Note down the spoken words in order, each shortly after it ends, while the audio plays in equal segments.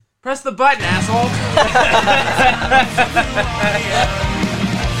Press the button, asshole.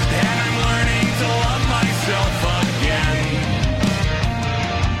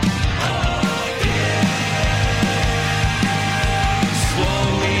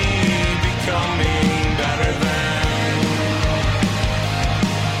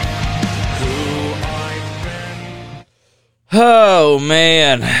 Oh,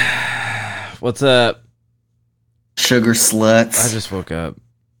 man. What's up? Sugar sluts. I just woke up.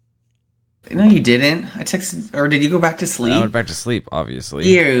 No, you didn't. I texted, or did you go back to sleep? I went back to sleep, obviously.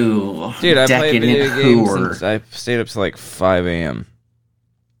 You. Dude, I played video games whore. since I stayed up till like 5 a.m.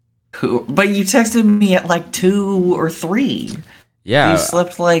 But you texted me at like 2 or 3. Yeah. You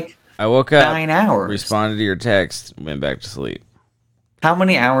slept like I woke up, 9 hours. responded to your text, went back to sleep. How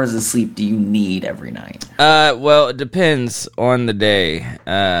many hours of sleep do you need every night? Well, it depends on the day.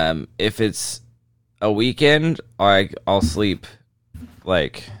 If it's a weekend, I'll sleep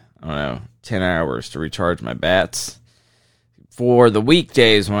like, I don't know, 10 hours to recharge my bats. For the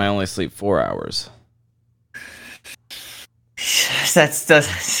weekdays when I only sleep 4 hours.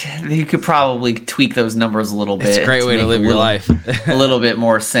 That's you could probably tweak those numbers a little bit. It's a great way to live your life. A little bit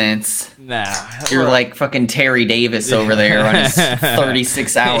more sense. Nah. You're like fucking Terry Davis over there on his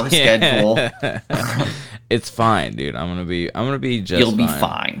 36-hour schedule. It's fine, dude. I'm gonna be just You'll be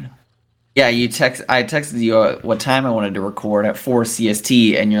fine. Yeah, I texted you what time I wanted to record at 4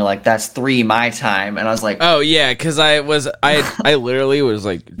 CST, and you're like, that's 3 my time, and I was like, oh yeah, because I literally was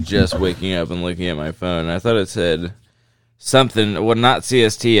like just waking up and looking at my phone, and I thought it said something, well, not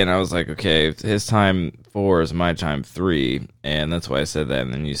CST, and I was like, okay, his time 4 is my time 3, and that's why I said that,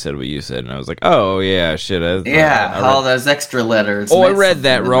 and then you said what you said, and I was like, oh yeah, shit. All those extra letters. Oh, I read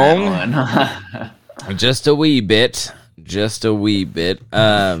that wrong. That Just a wee bit.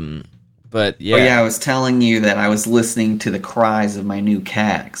 But yeah. Oh, yeah, I was telling you that I was listening to the cries of my new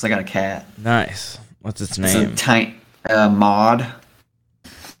cat, because I got a cat. Nice. What's its name? It's a Maud.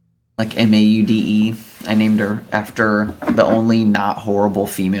 Like Maude. I named her after the only not horrible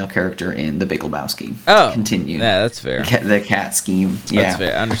female character in The Big Lebowski. Oh. Continue. Yeah, that's fair. The cat scheme. Yeah. That's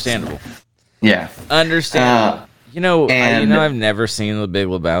fair. Understandable. Yeah. Understandable. I've never seen The Big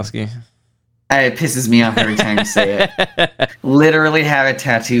Lebowski. It pisses me off every time you say it. Literally have it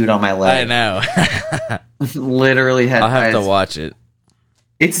tattooed on my leg. I know. Literally have. I'll have to watch it.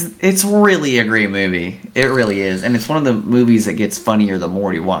 It's really a great movie. It really is, and it's one of the movies that gets funnier the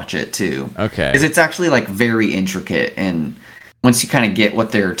more you watch it too. Okay. Because it's actually like very intricate, and once you kind of get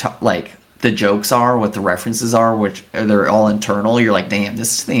what they're like the jokes are, what the references are, which they're all internal, you're like, damn,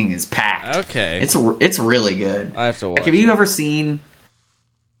 this thing is packed. Okay. It's really good. I have to watch. Like, have you ever seen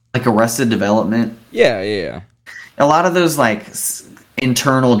like Arrested Development? Yeah. A lot of those like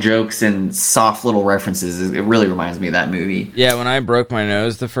internal jokes and soft little references, it really reminds me of that movie. Yeah, when I broke my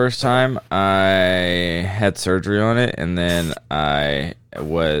nose the first time, I had surgery on it, and then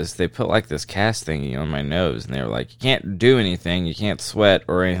they put like this cast thingy on my nose, and they were like, you can't do anything, you can't sweat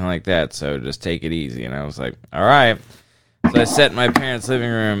or anything like that, so just take it easy. And I was like, all right. So I sat in my parents' living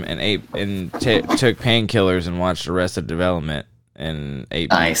room and took painkillers and watched Arrested Development. And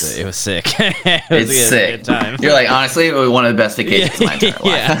ate pizza. It was sick. It's sick. Good time. You're like, honestly, it was one of the best vacations of my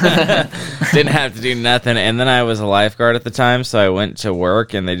entire life. Didn't have to do nothing. And then I was a lifeguard at the time, so I went to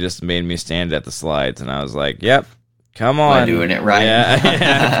work, and they just made me stand at the slides. And I was like, yep, come on. I'm doing it right.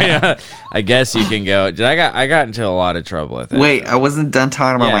 Yeah. I guess you can go. I got into a lot of trouble with it. Wait, I wasn't done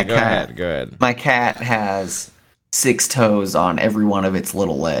talking about my cat. Go ahead. My cat has 6 toes on every one of its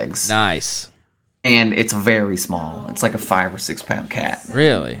little legs. Nice. And it's very small. It's like a 5 or 6 pound cat.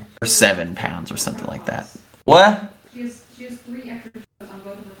 Really? Or 7 pounds or something like that. What? She has 3 extra toes on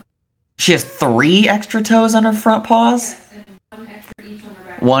both of her. She has 3 extra toes on her front paws? Yes, and 1 extra each on her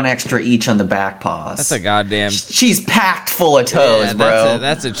back. 1 extra each on the back paws. That's a goddamn... She's packed full of toes, bro.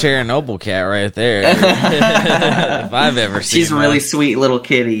 That's a Chernobyl cat right there. If I've ever seen She's a really sweet little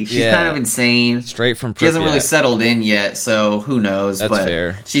kitty. She's kind of insane. Straight from Pripyat. She hasn't really settled in yet, so who knows. That's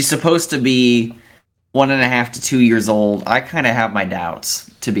fair. She's supposed to be 1.5 to 2 years old. I kind of have my doubts,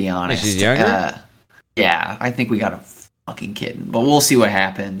 to be honest. She's younger? Yeah, I think we got a fucking kitten, but we'll see what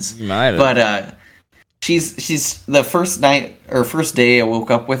happens. You might have. But she's the first day I woke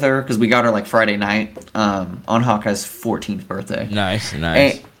up with her, because we got her like Friday night on Hawkeye's 14th birthday. Nice.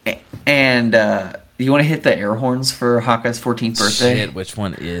 And you want to hit the air horns for Hawkeye's 14th birthday? Shit, which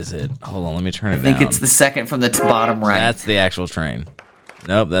one is it? Hold on, let me turn it down. I think it's the second from the bottom right. That's the actual train.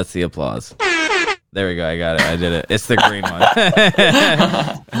 Nope, that's the applause. There we go. I got it. I did it. It's the green one.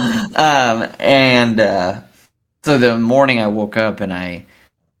 So the morning I woke up and I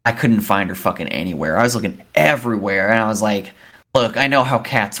couldn't find her fucking anywhere. I was looking everywhere, and I was like, look, I know how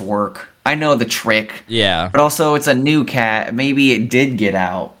cats work. I know the trick. Yeah. But also, it's a new cat. Maybe it did get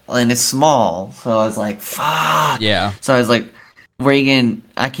out, and it's small. So I was like, fuck. Yeah. So I was like, Reagan,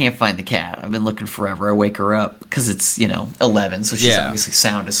 I can't find the cat. I've been looking forever. I wake her up because it's, 11, so she's obviously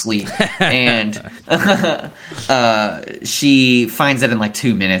sound asleep. And she finds it in like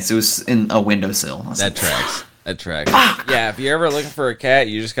 2 minutes. It was in a windowsill. That tracks. That tracks. Yeah, if you're ever looking for a cat,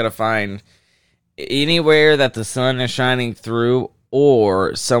 you just got to find anywhere that the sun is shining through,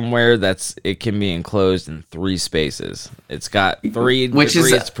 or somewhere it can be enclosed in 3 spaces. It's got 3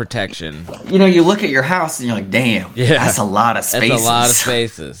 degrees protection. You look at your house and you're like, damn, that's a lot of spaces. That's a lot of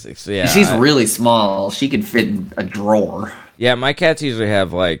spaces. Yeah, she's really small. She could fit in a drawer. Yeah, my cats usually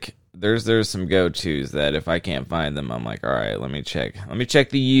have like there's some go-tos that if I can't find them, I'm like, all right, let me check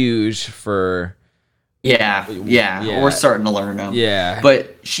the huge for. Yeah, we're starting to learn them. Yeah.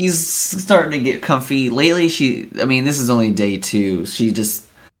 But she's starting to get comfy. Lately, this is only day 2. She just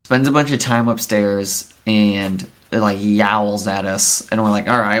spends a bunch of time upstairs and like yowls at us. And we're like,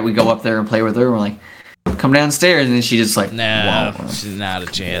 all right, we go up there and play with her. We're like, come downstairs. And then she just like, no, whoa. She's not a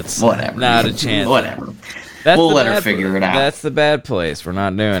chance. Whatever. Not a chance. Whatever. We'll let her figure it out. That's the bad place. We're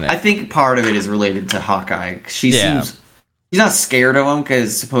not doing it. I think part of it is related to Hawkeye. She's not scared of him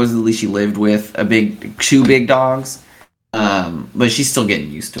because supposedly she lived with 2 big dogs, but she's still getting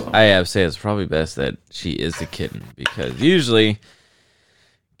used to them. I have to say it's probably best that she is a kitten because usually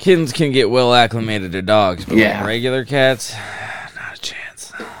kittens can get well acclimated to dogs, but like regular cats, not a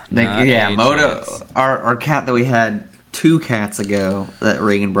chance. Moto, our cat that we had 2 cats ago that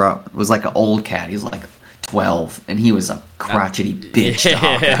Reagan brought was like an old cat. He was like 12, and he was a crotchety bitch to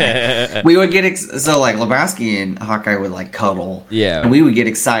Hawkeye. We would get like Lebowski and Hawkeye would like cuddle, and we would get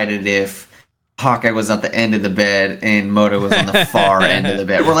excited if Hawkeye was at the end of the bed and Moto was on the far end of the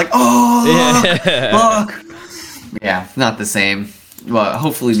bed. We're like, oh, look, not the same. Well,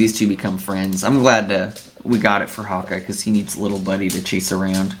 hopefully these 2 become friends. I'm glad we got it for Hawkeye because he needs a little buddy to chase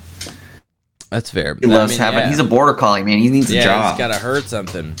around. That's fair. He loves having. He's a border collie, man. He needs a job. He's got to hurt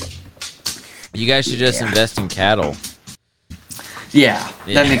something. You guys should just invest in cattle. Yeah,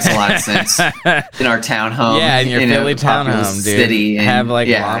 that makes a lot of sense. In our townhome. Yeah, in your Philly townhome, dude. City have like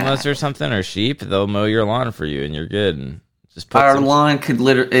llamas or something or sheep. They'll mow your lawn for you, and you're good. And just put our lawn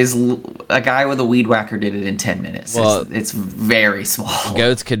is a guy with a weed whacker did it in 10 minutes. Well, it's very small.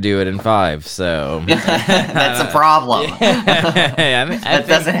 Goats could do it in 5. So that's a problem. That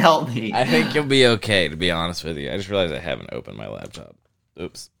doesn't help me. I think you'll be okay. To be honest with you, I just realized I haven't opened my laptop.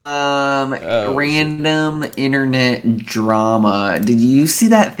 Oops. Random internet drama. Did you see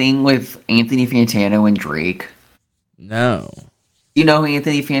that thing with Anthony Fantano and Drake? No. You know who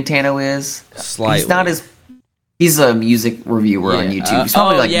Anthony Fantano is? Slightly. He's a music reviewer on YouTube. He's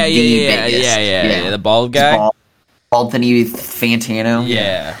probably the biggest. Yeah. The bald guy? Bald Anthony Fantano.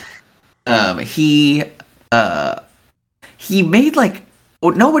 Yeah. He made like...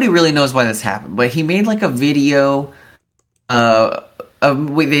 Well, nobody really knows why this happened, but he made like a video...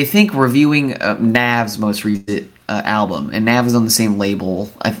 they think reviewing Nav's most recent album, and Nav is on the same label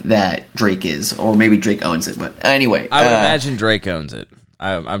that Drake is, or maybe Drake owns it. But anyway, I would imagine Drake owns it.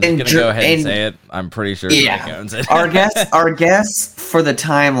 I'm just gonna go ahead and say it. I'm pretty sure Drake owns it. Our guess for the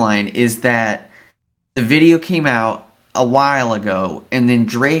timeline is that the video came out a while ago, and then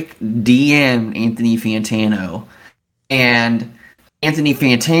Drake DM'd Anthony Fantano, and Anthony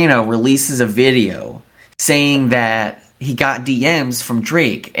Fantano releases a video saying that he got DMs from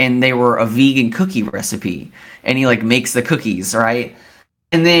Drake, and they were a vegan cookie recipe, and he like makes the cookies, right?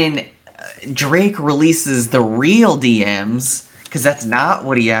 And then Drake releases the real DMs because that's not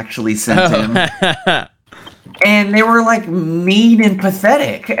what he actually sent him. And they were like mean and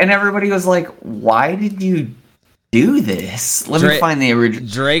pathetic, and everybody was like, "Why did you do this?" Let me find the original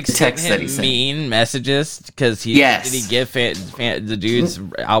Drake text sent that he him sent. Mean messages because did he give the dude's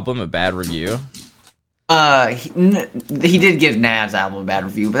album a bad review? He did give Nav's album a bad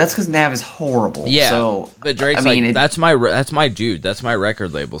review, but that's because Nav is horrible. Yeah, so but Drake's that's my dude. That's my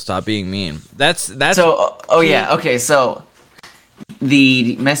record label. Stop being mean. That's so. Okay. So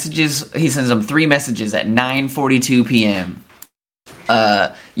the messages he sends them 3 messages at 9:42 p.m.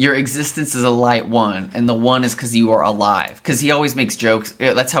 Your existence is a light one, and the one is because you are alive. Because he always makes jokes.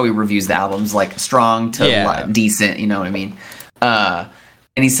 That's how he reviews the albums, like strong to decent. You know what I mean?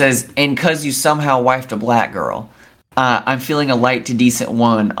 And he says, and because you somehow wifed a black girl, I'm feeling a light to decent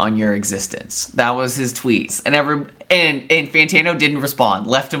one on your existence. That was his tweets. And Fantano didn't respond.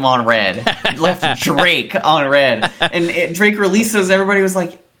 Left him on red. Left Drake on red. And Drake released those. Everybody was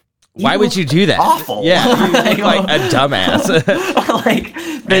like, Why would you do that? Awful. Yeah, you look like a dumbass. Like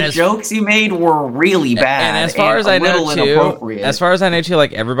the jokes he made were really bad. And as far as I know too,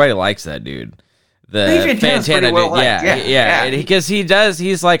 like everybody likes that dude. The Fantana dude, yeah. Because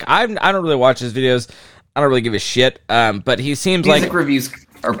he's like, I don't really watch his videos. I don't really give a shit. But he seems music reviews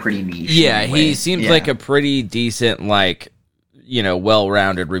are pretty niche. Yeah, anyway. He seems like a pretty decent, like,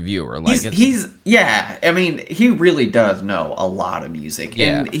 well-rounded reviewer. Like I mean, he really does know a lot of music,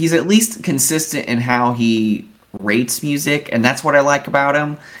 and he's at least consistent in how he rates music, and that's what I like about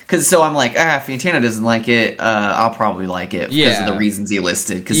him. Because I'm like, Fantana doesn't like it. I'll probably like it because of the reasons he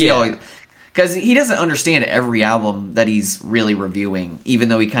listed. Because he doesn't understand every album that he's really reviewing, even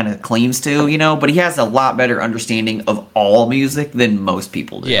though he kind of claims to, But he has a lot better understanding of all music than most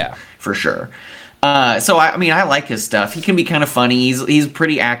people do. Yeah, for sure. So I mean, I like his stuff. He can be kind of funny. He's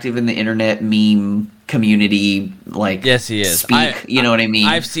pretty active in the internet meme community. Like, yes, he is. You know what I mean?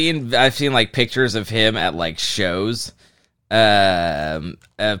 I've seen like pictures of him at like shows.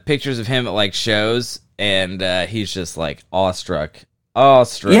 Pictures of him at like shows, and he's just like awestruck.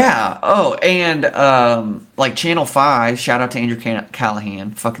 Yeah. Oh, and like Channel 5. Shout out to Andrew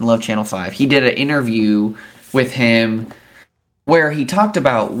Callahan. Fucking love Channel 5. He did an interview with him where he talked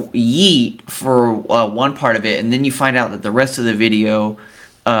about Yeet for one part of it, and then you find out that the rest of the video,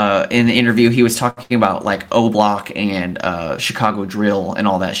 in the interview, he was talking about like O-Block and Chicago Drill and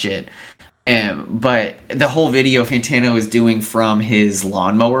all that shit. But the whole video Fantano is doing from his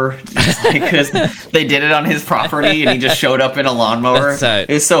lawnmower, because they did it on his property, and he just showed up in a lawnmower.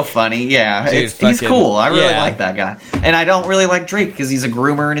 It's so funny. Yeah, dude, he's cool. I really like that guy, and I don't really like Drake because he's a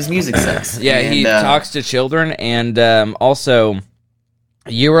groomer and his music sucks. He talks to children, and also,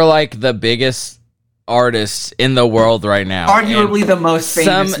 you were like the biggest artist in the world right now, arguably the most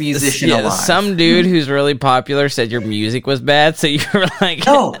famous musician alive. Some dude who's really popular said your music was bad, so you were like,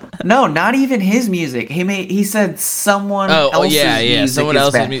 no, not even his music. He said someone else's music someone is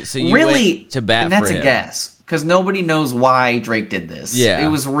else's bad. music. So you really went to bat, and that's for a him. Guess, because nobody knows why Drake did this. Yeah, it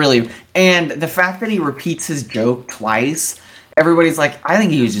was really, and the fact that he repeats his joke twice. Everybody's like, I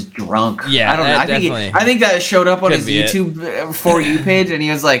think he was just drunk. Yeah, I don't know. I think that showed up on his YouTube For You page, and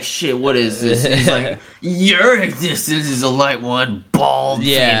he was like, "Shit, what is this?" And he's like, "Your existence is a light one, bald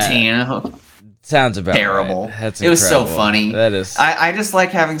Fantano." Sounds about terrible. Right. That's it was so funny. That is. I just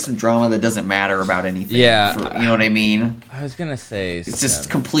like having some drama that doesn't matter about anything. Yeah, you know what I mean. I was gonna say it's just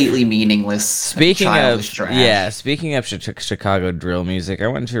completely meaningless. Speaking of trash. Speaking of Chicago drill music, I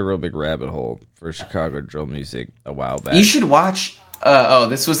went into a real big rabbit hole for Chicago drill music a while back. You should watch.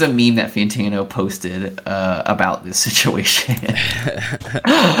 This was a meme that Fantano posted about this situation.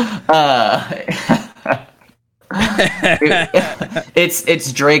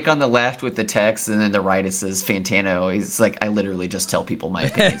 It's Drake on the left with the text, and then the right it says Fantano. He's like, I literally just tell people my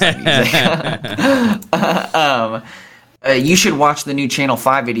opinions on music. You should watch the new Channel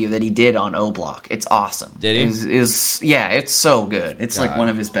 5 video that he did on O-Block. It's awesome. Did he? Yeah, it's so good. It's like one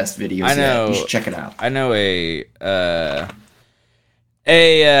of his best videos. I know. You should check it out. I know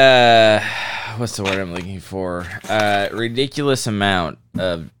what's the word I'm looking for? Ridiculous amount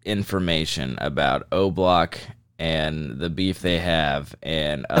of information about O-Block and the beef they have,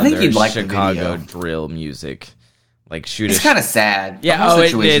 and other Chicago drill music. Like it's kind of sad. Yeah,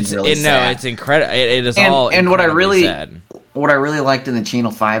 it's really sad. No, it's incredible. It is all. And what I really sad. What I really liked in the Channel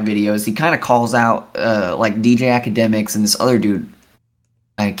 5 videos, he kind of calls out like DJ Academics and this other dude.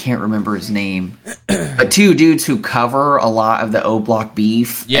 I can't remember his name, but two dudes who cover a lot of the O-Block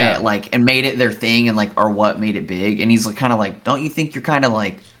beef, and made it their thing, and like, or what made it big. And he's like, kind of like, don't you think you're kind of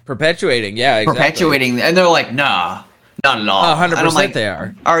like perpetuating? Yeah, exactly. Perpetuating, and they're like, nah. Not at all. 100% they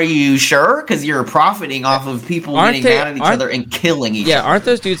are. Are you sure? Because you're profiting off of people getting mad at each other and killing each other. Yeah, aren't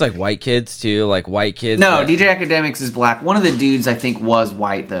those dudes like white kids too? Like white kids? No, DJ Academics is black. One of the dudes I think was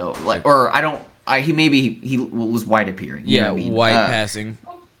white though. Like, or I don't. He was white appearing. You know what I mean? White passing.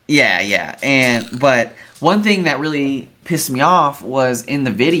 Yeah. But one thing that really pissed me off was in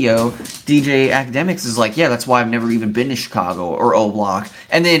the video, DJ Academics is like, yeah, that's why I've never even been to Chicago or O-Block.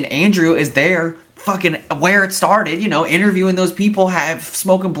 And then Andrew is there, fucking where it started, interviewing those people,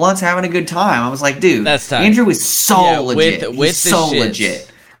 smoking blunts, having a good time. I was like, dude, that's tight. Andrew is so legit. He's so legit.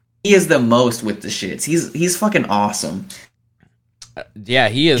 He is the most with the shits. He's fucking awesome. Yeah,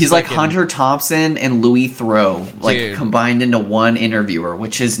 he is. He's like Hunter Thompson and Louis Theroux, combined into one interviewer,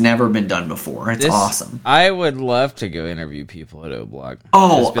 which has never been done before. It's awesome. I would love to go interview people at O-Block.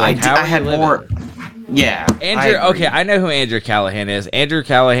 Oh, I had more. Yeah, Andrew. Okay, I know who Andrew Callahan is. Andrew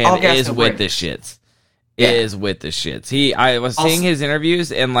Callahan is with the shits. Is with the shits. I was seeing his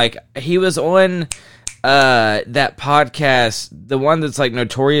interviews, and like he was on that podcast, the one that's like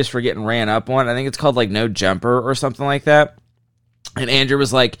notorious for getting ran up on. I think it's called like No Jumper or something like that. And Andrew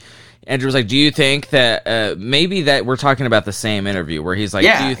was like, do you think that maybe that we're talking about the same interview where he's like,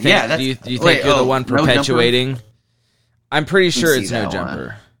 do you think you're the one perpetuating? I'm pretty sure it's No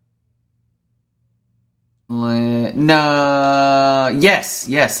Jumper. No, yes,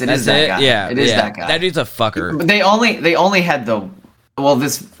 it is that guy. Yeah, it is that guy. That dude's a fucker. But they only had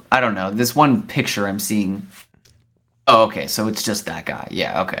this. I don't know. This one picture I'm seeing. Oh, okay. So it's just that guy.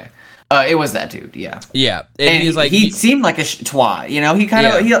 Yeah. Okay. It was that dude. Yeah. Yeah. And he's like, he seemed like a twat. You know, he kind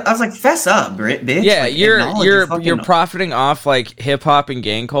of. I was like, fess up, bitch. Yeah, like, you're profiting off like hip hop and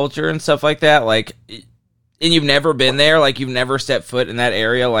gang culture and stuff like that. Like, and you've never been there. Like, you've never stepped foot in that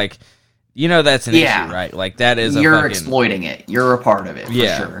area. Like, you know that's an issue, right? Like, that is you're exploiting it. You're a part of it, for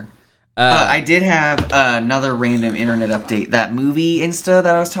sure. I did have another random internet update. That movie Insta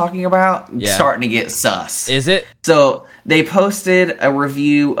that I was talking about, starting to get sus. Is it? So they posted a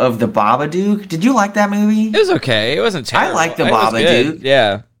review of The Babadook. Did you like that movie? It was okay. It wasn't terrible. I liked The Babadook.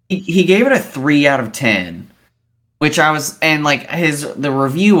 Yeah. He gave it a 3 out of 10. Which I was, and like the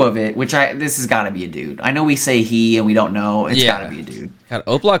review of it, this has got to be a dude. I know we say he and we don't know. It's got to be a dude. God,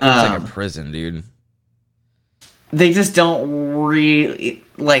 O-Block looks like a prison, dude. They just don't really,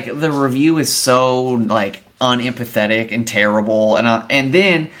 like, the review is so, like, unempathetic and terrible. And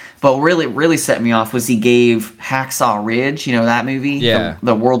then, but really set me off was he gave Hacksaw Ridge, you know that movie? Yeah.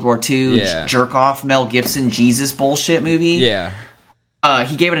 The World War II jerk-off Mel Gibson Jesus bullshit movie? Yeah.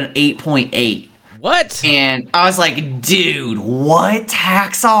 He gave it an 8.8. What? And I was like, dude, what?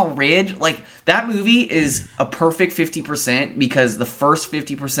 Hacksaw Ridge? Like, that movie is a perfect 50% because the first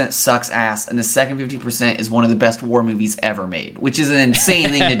 50% sucks ass and the second 50% is one of the best war movies ever made, which is an insane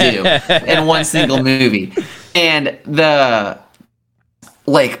thing to do in one single movie. And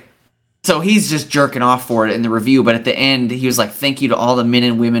so he's just jerking off for it in the review, but at the end, he was like, thank you to all the men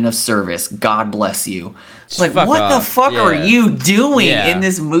and women of service. God bless you. It's like, what the fuck are you doing in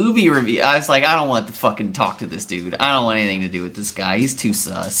this movie review? I was like, I don't want to fucking talk to this dude. I don't want anything to do with this guy. He's too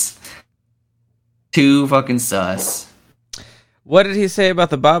sus. Too fucking sus. What did he say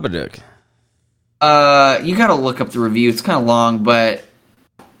about the Babadook? You gotta look up the review. It's kind of long, but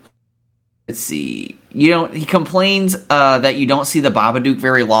let's see. He complains that you don't see the Babadook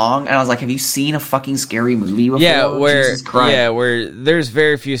very long, and I was like, have you seen a fucking scary movie before? Where there's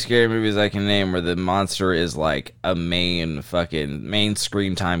very few scary movies I can name where the monster is like a main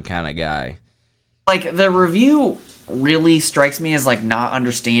screen time kind of guy. Like, the review really strikes me as like not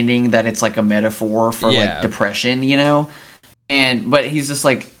understanding that it's like a metaphor for like depression, you know? But he's just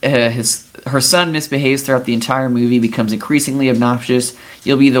like, her son misbehaves throughout the entire movie, becomes increasingly obnoxious.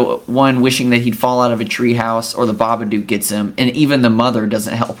 You'll be the one wishing that he'd fall out of a treehouse, or the Babadook gets him, and even the mother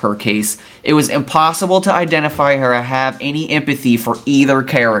doesn't help her case. It was impossible to identify her or have any empathy for either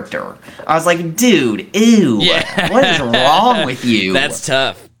character. I was like, dude, ew, what is wrong with you? That's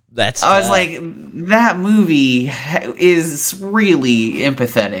tough. I was like, that movie is really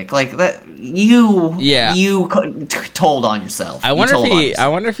empathetic. Like that, you told on yourself. I wonder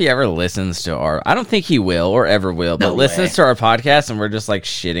if he ever listens to our. I don't think he will or ever will, but listens to our podcast, and we're just like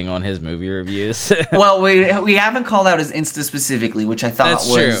shitting on his movie reviews. Well, we haven't called out his Insta specifically, which I thought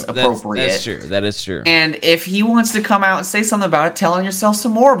was appropriate. That's true. That is true. And if he wants to come out and say something about it, tell on yourself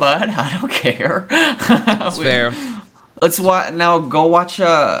some more, bud. I don't care. That's fair. Let's go watch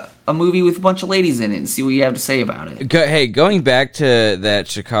a movie with a bunch of ladies in it and see what you have to say about it. Going back to that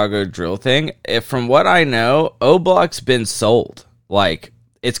Chicago drill thing, from what I know, O-Block's been sold. Like,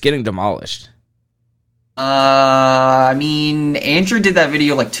 it's getting demolished. I mean, Andrew did that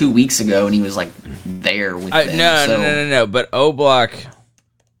video like 2 weeks ago, and he was like there with them. No. But O-Block,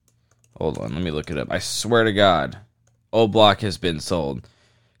 hold on, let me look it up. I swear to God, O-Block has been sold.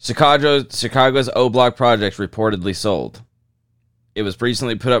 Chicago's O-Block project reportedly sold. It was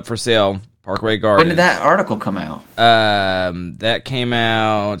recently put up for sale, Parkway Gardens. When did that article come out? That came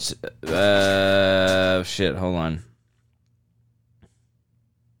out. Hold on.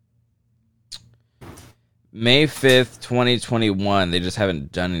 May 5th, 2021. They just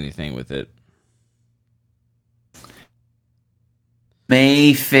haven't done anything with it.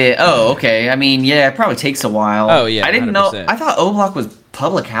 May 5th. Oh, okay. I mean, yeah, it probably takes a while. Oh, yeah. I didn't 100%. know. I thought O-Block was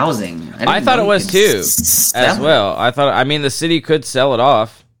public housing. I thought it was too, as well. I mean, the city could sell it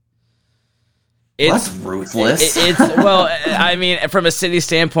off. That's ruthless. I mean, from a city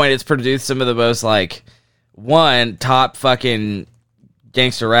standpoint, it's produced some of the most, like, top fucking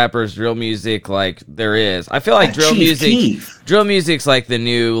gangster rappers, drill music, like, there is. I feel like drill music's like the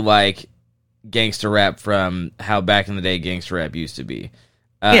new, like, gangster rap from how back in the day gangster rap used to be.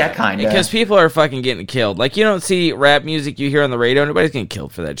 Yeah, kinda. Because people are fucking getting killed. Like, you don't see rap music you hear on the radio. Nobody's getting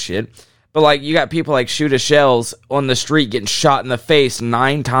killed for that shit. But, like, you got people like Shoot a Shells on the street getting shot in the face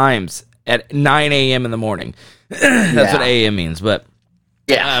 9 times at 9 a.m. in the morning. That's what AM means. But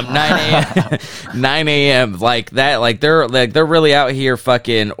 9 a.m. 9 a.m. like that. Like, they're really out here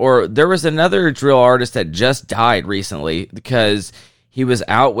fucking. Or there was another drill artist that just died recently because he was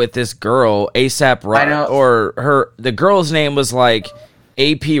out with this girl, ASAP Rock, or the girl's name was like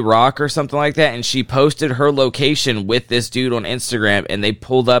AP Rock or something like that, and she posted her location with this dude on Instagram, and they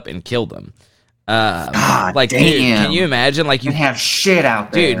pulled up and killed him. Like, damn. Dude, can you imagine? Like, you have shit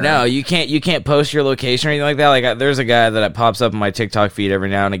out there, dude. No, you can't post your location or anything like that. Like, there's a guy that pops up in my TikTok feed every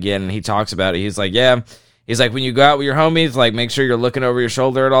now and again, and he talks about it. He's like, yeah. He's like, when you go out with your homies, like, make sure you're looking over your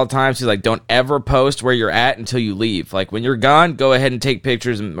shoulder at all times. He's like, don't ever post where you're at until you leave. Like, when you're gone, go ahead and take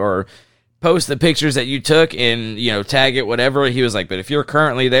pictures or post the pictures that you took and, you know, tag it, whatever. He was like, but if you're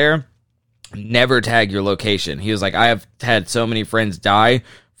currently there, never tag your location. He was like, I have had so many friends die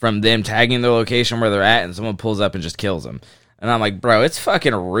from them tagging their location where they're at, and someone pulls up and just kills them. And I'm like, bro, it's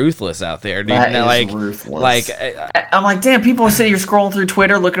fucking ruthless out there, dude. That like, is ruthless. Like, I'm like, damn, people say you're scrolling through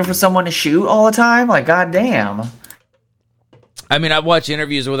Twitter looking for someone to shoot all the time. Like, goddamn. I mean, I've watched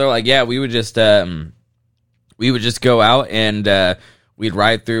interviews where they're like, yeah, we would just go out and we'd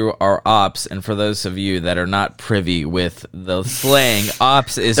ride through our ops. And for those of you that are not privy with the slang,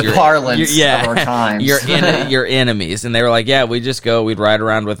 ops is the parlance of our times. your enemies. And they were like, yeah, we'd ride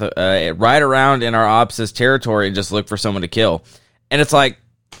around in our ops' territory and just look for someone to kill. And it's like,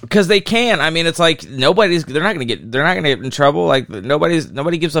 because they can. I mean, it's like they're not gonna get in trouble. Like,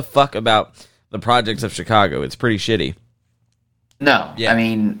 nobody gives a fuck about the projects of Chicago. It's pretty shitty. No, yeah. I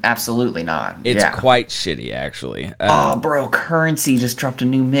mean, absolutely not. It's quite shitty, actually. Bro, Currency just dropped a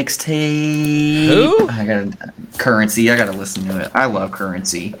new mixtape. Who? Currency. I gotta listen to it. I love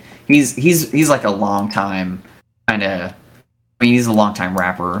Currency. He's like a long time kind of. I mean, he's a long time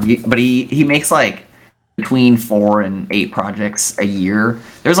rapper, but he makes like between 4 and 8 projects a year.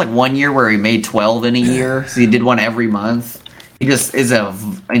 There's like 1 year where he made 12 in a year, so he did one every month. He just is a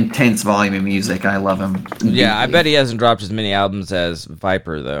intense volume of music. I love him. Yeah, I bet he hasn't dropped as many albums as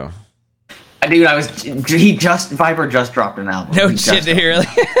Viper, though. Dude, Viper just dropped an album. No shit, really?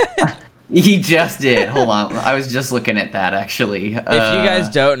 He just did. Hold on, I was just looking at that actually. If you guys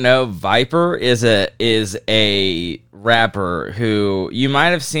don't know, Viper is a rapper who you might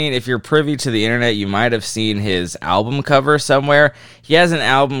have seen. If you're privy to the internet, you might have seen his album cover somewhere. He has an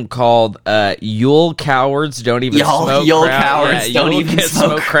album called "Yule Cowards Don't Even Smoke Yule Crack." Cowards Don't Even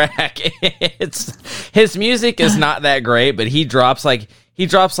Smoke Crack. His music is not that great, but he drops like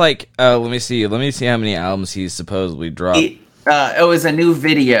let me see how many albums he's supposedly dropped. It was a new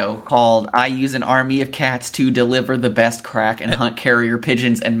video called "I Use an Army of Cats to Deliver the Best Crack and Hunt Carrier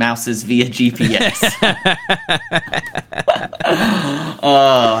Pigeons and Mouses via GPS."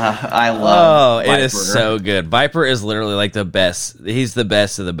 I love Viper. It is so good. Viper is literally like the best. He's the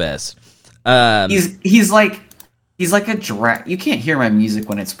best of the best. He's like a you can't hear my music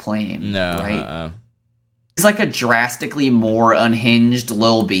when it's playing. No, right? He's like a drastically more unhinged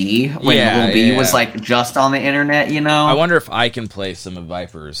Lil B when Lil B was like just on the internet, you know? I wonder if I can play some of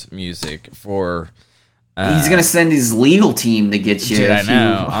Viper's music for... he's going to send his legal team to get you. Dude, I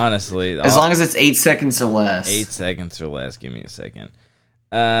know, honestly. As long as it's 8 seconds or less. 8 seconds or less. Give me a second.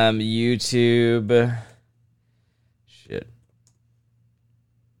 YouTube... Shit.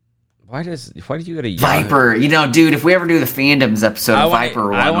 Why do you go to Yahoo? Viper? You know, dude, if we ever do the fandoms episode of Viper,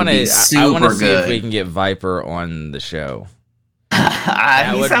 would be super I want to see good. if we can get Viper on the show.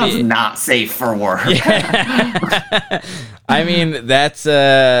 He sounds not safe for work. Yeah. I mean, that's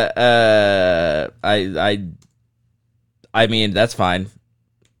I mean, that's fine.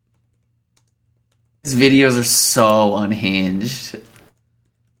 His videos are so unhinged.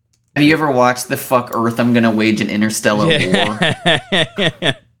 Have you ever watched the "Fuck Earth, I'm Gonna Wage an Interstellar War"?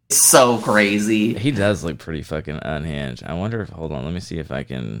 So crazy. He does look pretty fucking unhinged. I wonder if... Hold on, let me see if I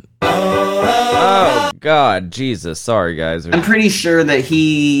can... Oh, God. Jesus. Sorry, guys. I'm pretty sure that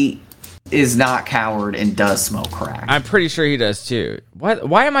he is not coward and does smoke crack. I'm pretty sure he does, too.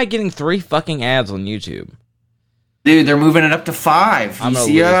 Why am I getting 3 fucking ads on YouTube? Dude, they're moving it up to 5. You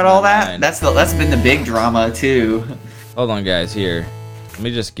see about all that? Mind. That's been the big drama, too. Hold on, guys. Here. Let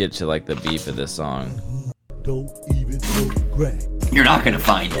me just get to, like, the beat of this song. Don't even smoke crack. You're not gonna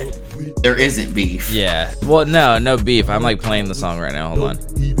find it. There isn't beef. Yeah. Well, no beef. I'm like playing the song right now. Hold on.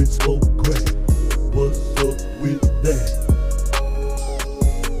 Don't even smoke crack. What's up with that?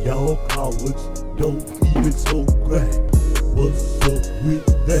 Y'all cowards don't even smoke crack. What's up with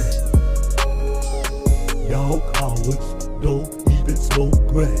that? Y'all cowards don't even smoke smoke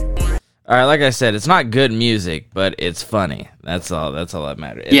crack. All right, like I said, it's not good music, but it's funny. That's all that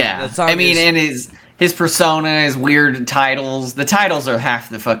matters. Yeah, That song I mean, is- and his persona, his weird titles. The titles are half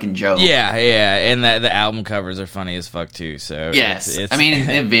the fucking joke. yeah, and the album covers are funny as fuck too. So Yes, it's I mean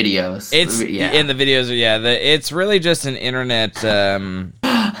in videos. it's yeah. in the videos. Yeah, it's really just an internet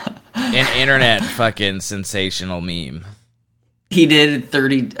fucking sensational meme. He did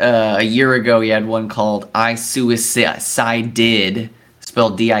a year ago. He had one called "I Suicided,"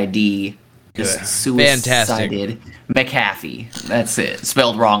 spelled D-I-D. Just suicided. McAfee. That's it.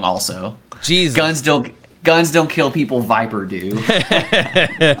 Spelled wrong. Also, Jesus. Guns don't kill people. Viper do.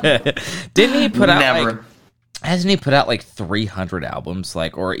 Didn't he put out Never. like? Hasn't he put out like 300 albums,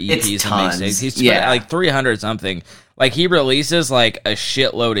 like, or EPs It's and tons. mixtapes? He's put Yeah. out like 300 something. Like he releases like a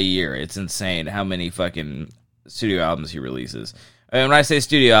shitload a year. It's insane how many fucking studio albums he releases. And when I say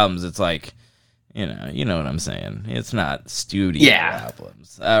studio albums, it's like, you know what I'm saying. It's not studio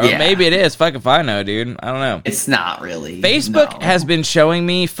albums, or Yeah. maybe it is. Fuck if I know, dude. I don't know. It's not really. Facebook no. has been showing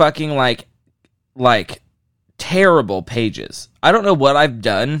me fucking like terrible pages. I don't know what I've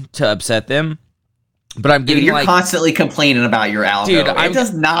done to upset them, but I'm Dude, getting you're like, constantly complaining about your algo. Dude, it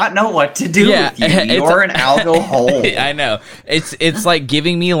does not know what to do Yeah, with you. it's- You're an algo hole. I know it's like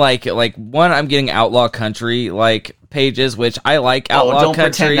giving me like one. I'm getting outlaw country like pages, which I like outlaw don't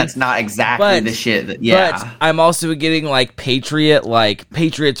country. pretend that's not exactly but- the shit. But But I'm also getting like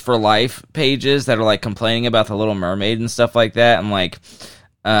Patriots for Life pages that are like complaining about the Little Mermaid and stuff like that, and like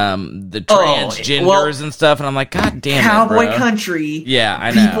the transgenders and stuff, and I'm like, God damn cowboy it, bro. country. Yeah,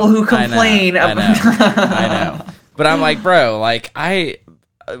 I know. People who complain I know. about. I know. But I'm like, bro, like I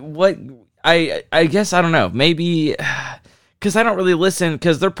guess I don't know. Maybe because I don't really listen,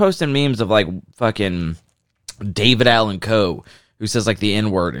 because they're posting memes of like fucking David Allen Coe, who says like the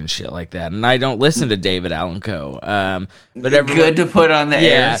N word and shit like that, and I don't listen to David Allen Coe. But everyone, Good to put on the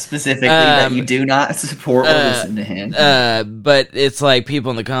Yeah. air specifically that you do not support or listen to him. but it's like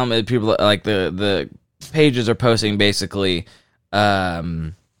people in the comments, people like the pages are posting basically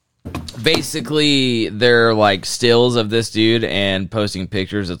they're like stills of this dude and posting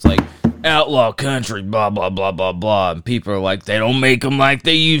pictures. It's like outlaw country, blah blah blah blah blah, and people are like, they don't make them like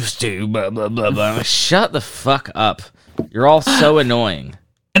they used to, blah blah blah blah. I'm like, shut the fuck up, you're all so annoying.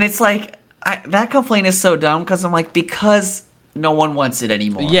 And it's like, that complaint is so dumb because I'm like, because no one wants it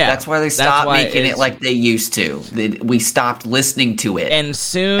anymore. Yeah, that's why they that's stopped why making it's- it like they used to. We stopped listening to it. And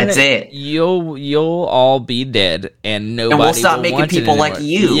soon That's it. you'll all be dead, and nobody And we'll stop will making want it people like anymore.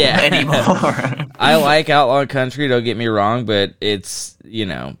 you Yeah. anymore. I like outlaw country, don't get me wrong, but it's,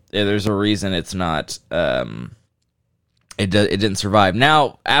 there's a reason it's not it didn't survive.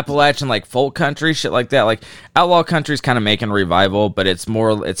 Now Appalachian like folk country shit like that, like outlaw country's kind of making a revival, but it's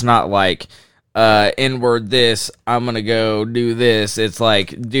not like inward this, I'm gonna go do this. It's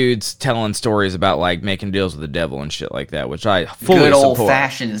like dudes telling stories about like making deals with the devil and shit like that, which I fully Good old support.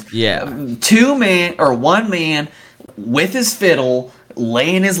 fashioned. Yeah. One man with his fiddle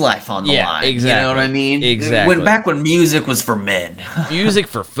laying his life on the Yeah, line. You exactly. know what I mean? Exactly. Back when music was for men. Music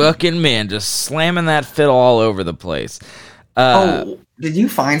for fucking men, just slamming that fiddle all over the place. Did you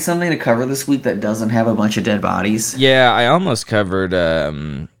find something to cover this week that doesn't have a bunch of dead bodies? Yeah, I almost covered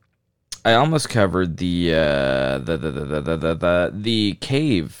the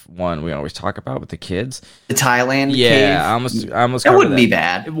cave one we always talk about with the kids. The Thailand Yeah, cave? I almost That covered wouldn't be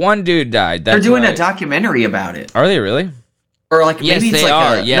bad. One dude died. They're That's doing why- a documentary about it. Are they really? Or like Yes, maybe it's they like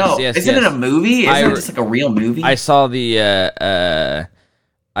are. a Yes, no, yes, isn't yes. it a movie? Isn't it just like a real movie? I saw the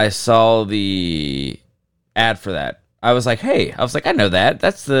ad for that. I was like, I know that.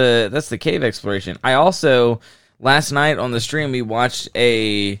 That's the cave exploration. I also last night on the stream we watched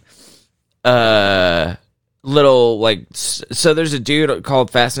a little like, so there's a dude called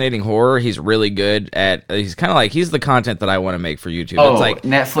Fascinating Horror. He's really good at, he's kind of like, he's the content that I want to make for YouTube. Oh, It's like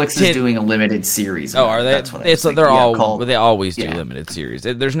Netflix is doing a limited series. Oh, about are it. they? That's what I It's was they're thinking. Yeah, all called- they always do yeah. limited series.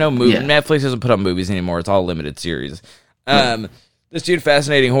 There's no movie. Yeah. Netflix doesn't put up movies anymore. It's all limited series. This dude,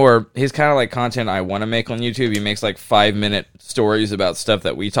 Fascinating Horror, he's kind of like content I want to make on YouTube. He makes like 5-minute stories about stuff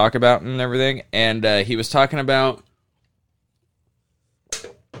that we talk about and everything. And he was talking about.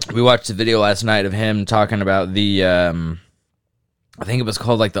 We watched a video last night of him talking about the. I think it was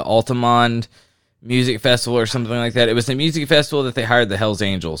called like the Altamont Music Festival or something like that. It was the music festival that they hired the Hells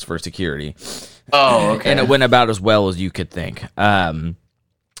Angels for security. Oh, okay. And it went about as well as you could think.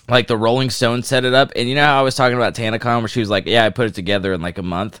 Like the Rolling Stones set it up, and you know how I was talking about TanaCon, where she was like, "Yeah, I put it together in like a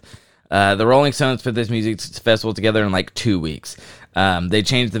month." The Rolling Stones put this music festival together in like 2 weeks. They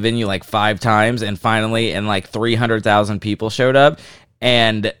changed the venue like 5 times, and finally, and like 300,000 people showed up,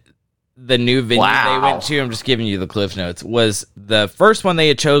 and the new venue they went to, I'm just giving you the Cliff Notes, was the first one they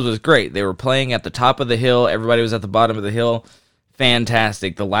had chose was great. They were playing at the top of the hill. Everybody was at the bottom of the hill.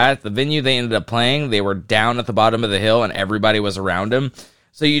 Fantastic. The venue they ended up playing, they were down at the bottom of the hill and everybody was around them.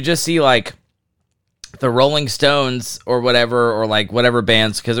 So you just see like the Rolling Stones or whatever, or like whatever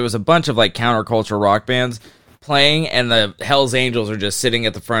bands, because it was a bunch of like counterculture rock bands playing, and the Hells Angels are just sitting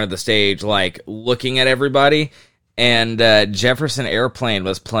at the front of the stage like looking at everybody. And Jefferson Airplane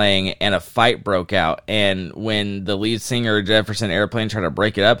was playing, and a fight broke out. And when the lead singer of Jefferson Airplane tried to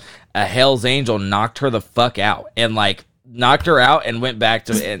break it up, a Hells Angel knocked her the fuck out, and like knocked her out and went back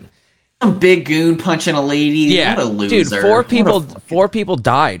to it. Some big goon punching a lady. Yeah, what a loser. Dude, four people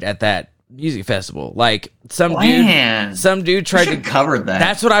died at that music festival. Like some dude tried to cover that.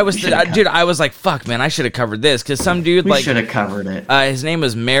 That's what I was, dude. I was like, "Fuck, man, I should have covered this," because some dude we should have covered it. His name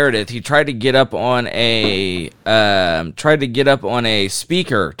was Meredith. He tried to get up on a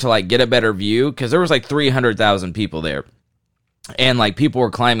speaker to like get a better view, because there was like 300,000 people there, and like people were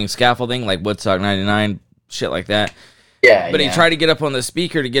climbing scaffolding, like Woodstock '99 shit like that. Yeah, but he tried to get up on the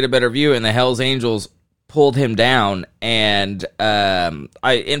speaker to get a better view, and the Hells Angels pulled him down. And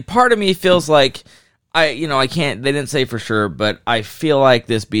and part of me feels like I can't. They didn't say for sure, but I feel like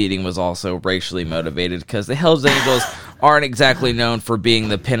this beating was also racially motivated, because the Hells Angels aren't exactly known for being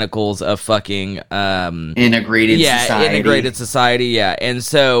the pinnacles of fucking integrated society. Yeah, and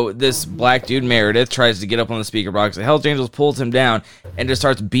so this black dude Meredith tries to get up on the speaker box. The Hells Angels pulls him down and just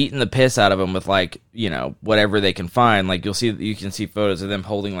starts beating the piss out of him with like whatever they can find. Like you can see photos of them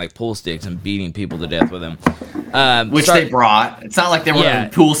holding like pool sticks and beating people to death with them. Which they brought. It's not like there were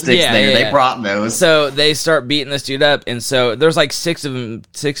pool sticks there. They brought those. So they start beating this dude up, and so there's like six of them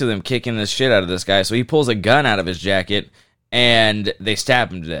kicking the shit out of this guy. So he pulls a gun out of his jacket, and they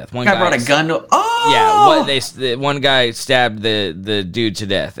stab him to death. One guy brought a gun to... one guy stabbed the dude to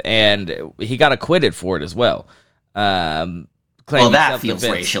death, and he got acquitted for it as well. That feels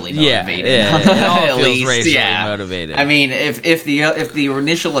racially motivated. Yeah, it all feels least, racially motivated. I mean, if the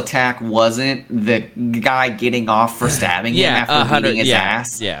initial attack wasn't the guy getting off for stabbing him after beating his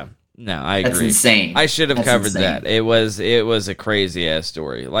ass, no, I agree. That's insane. I should have covered that. It was a crazy ass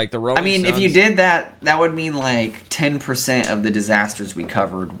story. Like the Rolling Stones. If you did that, that would mean like 10% of the disasters we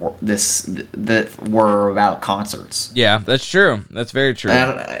covered were about concerts. Yeah, that's true. That's very true.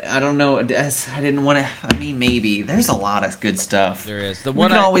 I don't know. I didn't want to. I mean, maybe there's a lot of good stuff. There is. We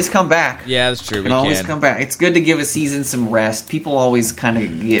can always come back. Yeah, that's true. We can always come back. It's good to give a season some rest. People always kind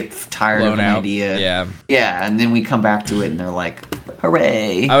of get tired of an idea. Yeah, and then we come back to it, and they're like,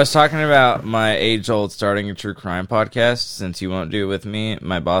 "Hooray!" I was talking about my age-old starting a true crime podcast. Since you won't do it with me,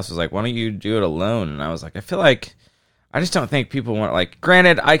 my boss was like, "Why don't you do it alone?" And I was like, I feel like I just don't think people want, like,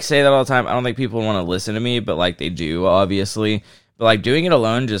 granted, I say that all the time. I don't think people want to listen to me, but like they do, obviously. But like doing it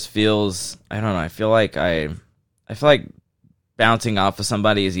alone just feels, I don't know. I feel like bouncing off of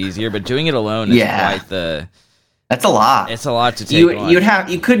somebody is easier, but doing it alone is quite the. That's a lot. It's a lot to take on.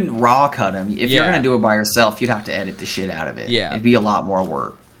 You couldn't raw cut them. If you're gonna do it by yourself, you'd have to edit the shit out of it. Yeah, it'd be a lot more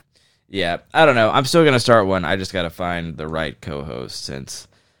work. Yeah, I don't know. I'm still gonna start one. I just gotta find the right co-host, since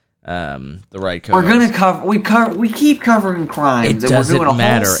the right co-host. We're gonna cover. We keep covering crimes. It doesn't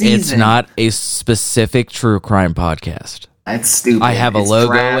matter. It's not a specific true crime podcast. That's stupid. I have a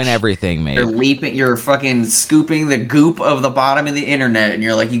logo and everything, mate. You're fucking scooping the goop of the bottom of the internet, and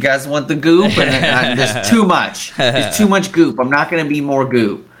you're like, you guys want the goop? And there's too much. There's too much goop. I'm not going to be more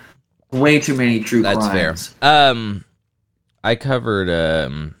goop. Way too many true crimes. That's fair. I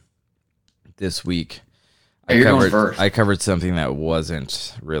covered this week. I covered something that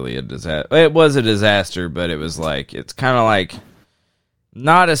wasn't really a disaster. It was a disaster, but it was like, it's kind of like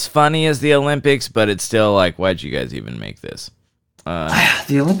not as funny as the Olympics, but it's still like, why'd you guys even make this?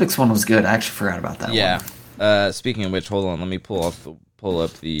 The Olympics one was good. I actually forgot about that one. Yeah. Speaking of which, hold on. Let me pull up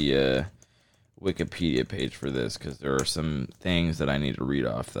the Wikipedia page for this, because there are some things that I need to read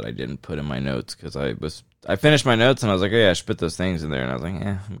off that I didn't put in my notes, because I finished my notes and I was like, oh yeah, I should put those things in there, and I was like,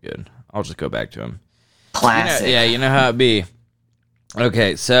 yeah, I'm good. I'll just go back to them. Classic. You know how it be.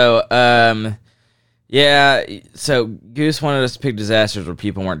 Okay, so so Goose wanted us to pick disasters where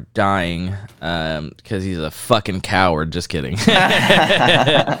people weren't dying, because he's a fucking coward. Just kidding.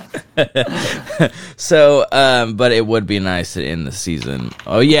 So, but it would be nice to end the season.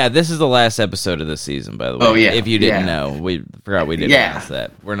 Oh yeah, this is the last episode of this season, by the way. Oh yeah. If you didn't know, we forgot we didn't announce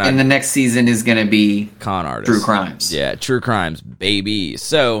that. We're not. And the next season is going to be con artists, true crimes. Yeah, true crimes, baby.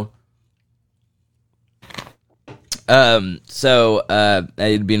 So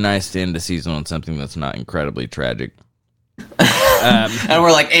it'd be nice to end the season on something that's not incredibly tragic. And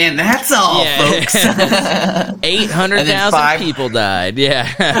we're like, and that's all, folks. 800,000 people died.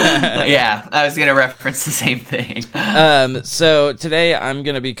 Yeah. Yeah, I was going to reference the same thing. So today I'm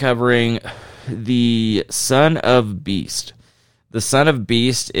going to be covering the Son of Beast. The Son of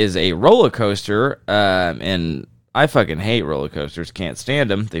Beast is a roller coaster, and I fucking hate roller coasters. Can't stand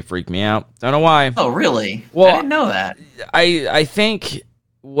them. They freak me out. Don't know why. Oh, really? Well, I didn't know that. I think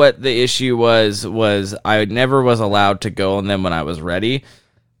what the issue was I never was allowed to go on them when I was ready.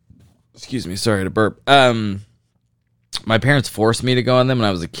 Excuse me, sorry to burp. My parents forced me to go on them when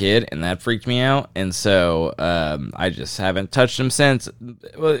I was a kid, and that freaked me out. And so I just haven't touched them since.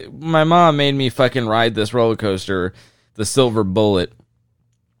 My mom made me fucking ride this roller coaster, the Silver Bullet,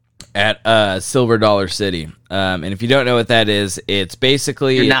 at Silver Dollar City. And if you don't know what that is, it's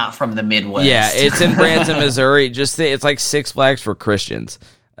basically... You're not from the Midwest. Yeah, it's in Branson, Missouri. It's like Six Flags for Christians.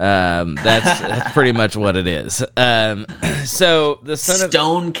 That's pretty much what it is. So the Son of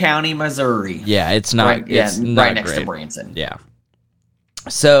Stone County, Missouri. Yeah, it's not. Right, it's yeah, not right next great. to Branson. Yeah.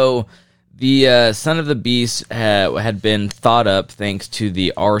 So the Son of the Beast had been thought up thanks to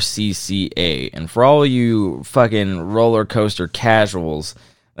the RCCA, and for all you fucking roller coaster casuals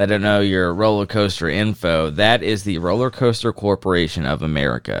that don't know your roller coaster info, that is the Roller Coaster Corporation of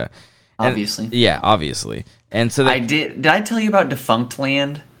America. Obviously. Yeah, obviously. And so Did I tell you about Defunct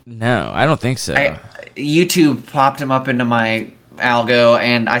Land? No, I don't think so. YouTube popped him up into my algo,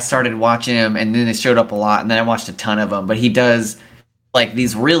 and I started watching him, and then it showed up a lot, and then I watched a ton of them. But he does like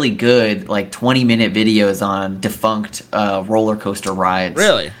these really good, like 20-minute videos on defunct roller coaster rides.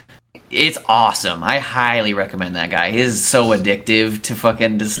 Really? It's awesome. I highly recommend that guy. He's so addictive to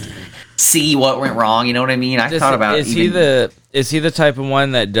fucking just see what went wrong. You know what I mean? Thought about is he the type of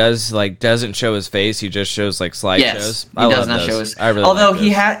one that doesn't show his face? He just shows like slideshows. Yes, he does not show his. Although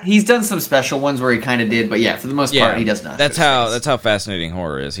he's done some special ones where he kind of did, but yeah, for the most part, he does not. That's how fascinating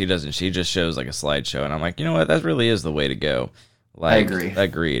horror is. He just shows like a slideshow, and I'm like, you know what? That really is the way to go. Like, I agree.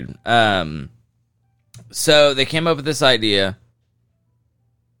 Agreed. So they came up with this idea.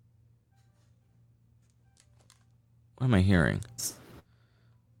 What am I hearing?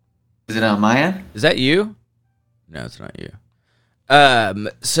 Is it on my end? Is that you? No, it's not you.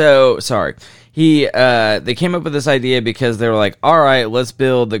 So sorry. They came up with this idea because they were like, all right, let's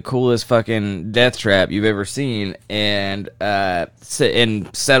build the coolest fucking death trap you've ever seen, and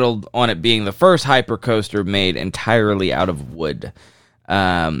settled on it being the first hypercoaster made entirely out of wood.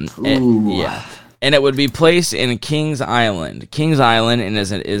 And it would be placed in Kings Island. Kings Island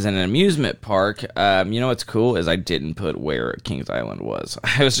is an amusement park. You know what's cool is I didn't put where Kings Island was.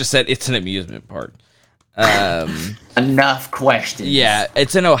 I was just said it's an amusement park. Enough questions. Yeah,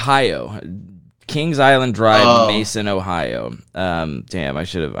 it's in Ohio. Kings Island Drive, Mason, Ohio. Damn, I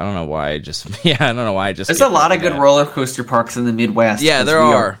should have. I don't know why I just. Yeah, I don't know why I just. There's a lot of good roller coaster parks in the Midwest. Yeah, there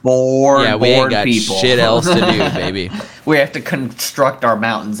are. Bored, yeah, we ain't got people. shit else to do, baby. We have to construct our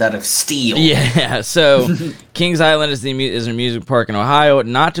mountains out of steel. Yeah, so Kings Island is an amusement park in Ohio,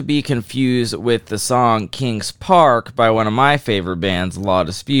 not to be confused with the song Kings Park by one of my favorite bands, Law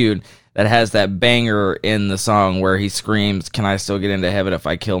Dispute, that has that banger in the song where he screams, "Can I still get into heaven if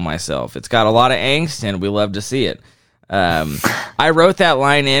I kill myself?" It's got a lot of angst, and we love to see it. I wrote that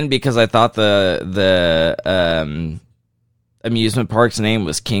line in because I thought the amusement park's name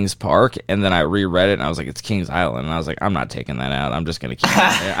was Kings Park, and then I reread it, and I was like, it's Kings Island, and I was like, I'm not taking that out. I'm just going to keep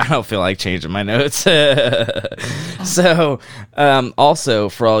it there. I don't feel like changing my notes. So, also,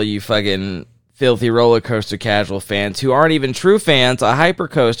 for all you fucking filthy roller coaster casual fans who aren't even true fans, a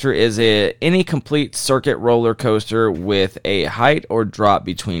hypercoaster is any complete circuit roller coaster with a height or drop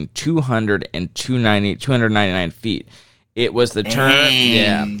between 200 and 299 feet. It was the term.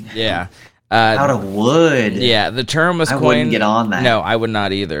 Yeah. Out of wood. Yeah, the term was coined. I wouldn't get on that. No, I would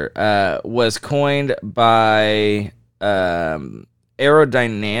not either. Was coined by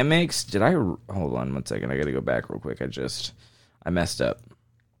Aerodynamics. Hold on 1 second. I got to go back real quick. I messed up.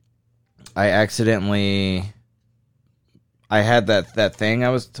 I had that thing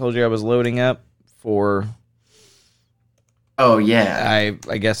I told you I was loading up for. Oh yeah.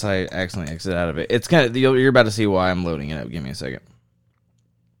 I guess I accidentally exited out of it. It's kind of you're about to see why I'm loading it up. Give me a second.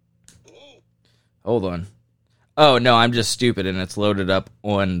 Hold on. Oh no, I'm just stupid and it's loaded up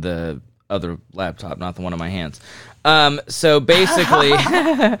on the other laptop, not the one in my hands. So basically,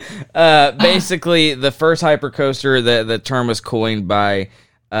 the first hypercoaster, the term was coined by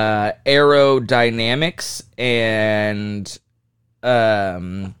Aerodynamics and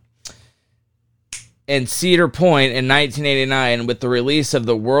Cedar Point in 1989 with the release of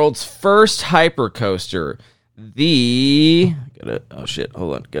the world's first hypercoaster. Gotta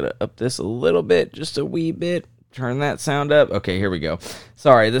up this a little bit, just a wee bit. turn that sound up. Okay, here we go.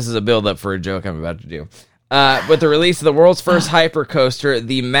 Sorry, this is a build up for a joke I'm about to do. With the release of the world's first hypercoaster,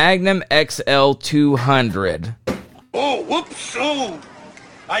 the Magnum XL 200. Oh, whoops! Oh,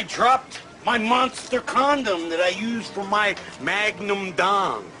 I dropped my monster condom that I use for my Magnum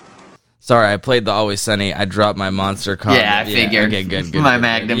Dong. Sorry, I played the Always Sunny. I dropped my monster condom. Yeah, I figured. Okay, good. My good,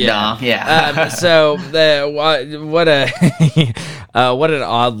 Magnum good. Dong. Yeah. So what an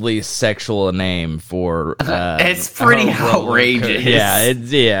oddly sexual name for. It's pretty a roller outrageous.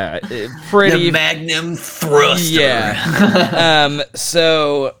 Yeah, pretty. The Magnum Thruster. Yeah.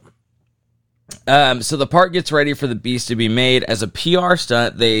 So the park gets ready for the Beast to be made. As a PR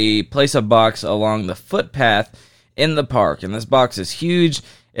stunt, they place a box along the footpath in the park, and this box is huge.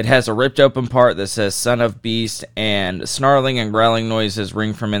 It has a ripped open part that says Son of Beast, and snarling and growling noises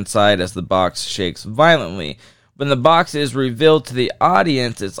ring from inside as the box shakes violently. When the box is revealed to the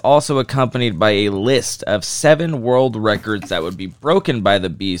audience, it's also accompanied by a list of 7 world records that would be broken by the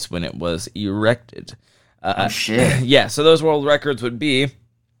Beast when it was erected. Oh, shit. Yeah, so those world records would be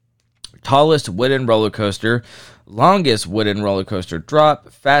tallest wooden roller coaster, longest wooden roller coaster drop,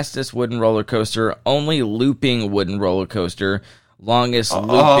 fastest wooden roller coaster, only looping wooden roller coaster, longest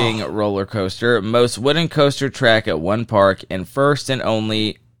looping roller coaster, most wooden coaster track at one park, and first and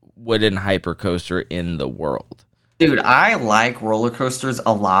only wooden hypercoaster in the world. Dude, I like roller coasters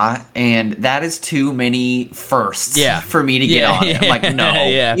a lot, and that is too many firsts for me to get on it. I'm like,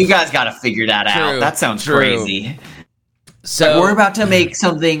 no, you guys got to figure that out. That sounds crazy. So like, we're about to make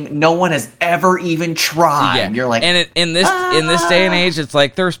something no one has ever even tried. Yeah. You're like, and in this day and age, it's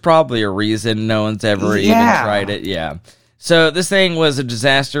like there's probably a reason no one's ever even tried it. Yeah. So this thing was a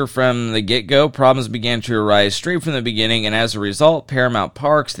disaster from the get-go. Problems began to arise straight from the beginning, and as a result, Paramount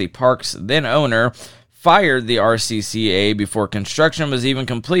Parks, the park's then owner, fired the RCCA before construction was even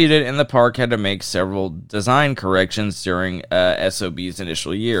completed, and the park had to make several design corrections during SOB's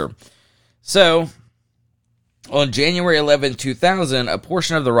initial year. So, on January 11, 2000, a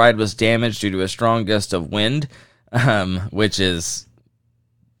portion of the ride was damaged due to a strong gust of wind, which is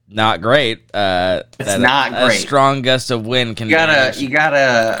not great. It's not great. A strong gust of wind can. You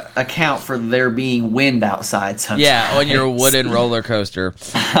gotta account for there being wind outside sometimes. Yeah, on your wooden roller coaster.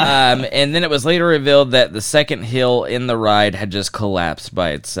 And then it was later revealed that the second hill in the ride had just collapsed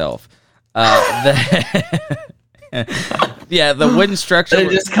by itself. The wooden structure. They're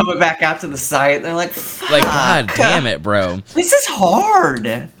just coming back out to the site. They're like, God damn it, bro. This is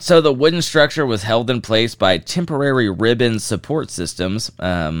hard. So the wooden structure was held in place by temporary ribbon support systems,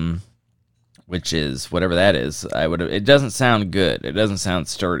 which is whatever that is. It doesn't sound good. It doesn't sound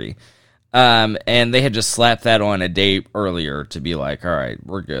sturdy. And they had just slapped that on a day earlier to be like, all right,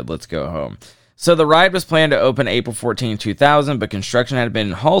 we're good. Let's go home. So the ride was planned to open April 14, 2000, but construction had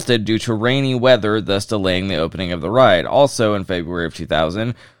been halted due to rainy weather, thus delaying the opening of the ride. Also in February of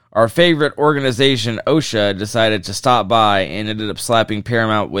 2000, our favorite organization, OSHA, decided to stop by and ended up slapping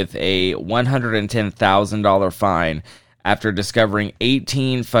Paramount with a $110,000 fine after discovering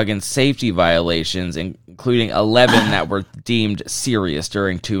 18 fucking safety violations, including 11 that were deemed serious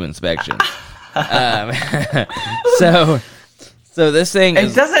during 2 inspections. So this thing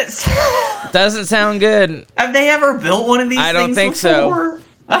doesn't sound good. Have they ever built one of these? I don't think before?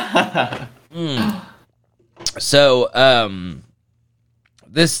 So,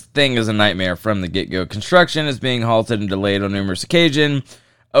 this thing is a nightmare from the get-go. Construction is being halted and delayed on numerous occasions.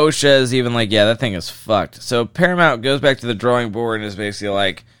 OSHA is even like, yeah, that thing is fucked. So Paramount goes back to the drawing board and is basically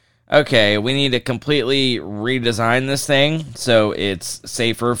like, okay, we need to completely redesign this thing so it's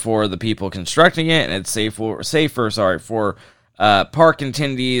safer for the people constructing it, and it's safer for park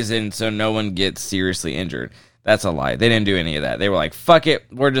attendees, and so no one gets seriously injured. That's a lie. They didn't do any of that. They were like, fuck it,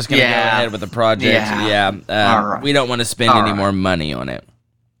 we're just going to go ahead with the project. Right. We don't want to spend any more money on it.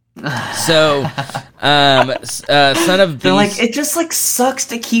 So, Son of Beast... They're like, it just like sucks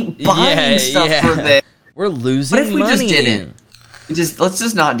to keep buying stuff for this. We're losing money. What if we just didn't? Let's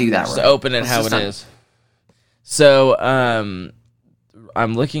just not do that. Just open it how it is. So,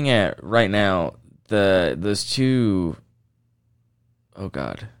 I'm looking at right now those two... Oh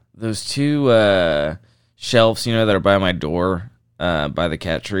God, those 2 shelves, that are by my door, by the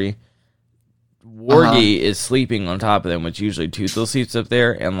cat tree. Wargie is sleeping on top of them, which usually Toothless sleeps up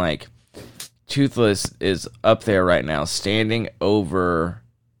there, and like Toothless is up there right now, standing over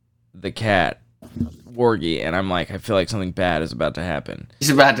the cat, Wargie, and I'm like, I feel like something bad is about to happen.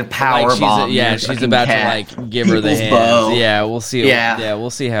 She's about to power bomb. She's about to like give her the hands. Bow. Yeah, we'll see. Yeah, we'll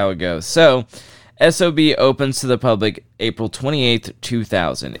see how it goes. So. SOB opens to the public April 28th,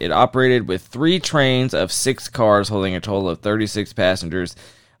 2000. It operated with 3 trains of 6 cars holding a total of 36 passengers.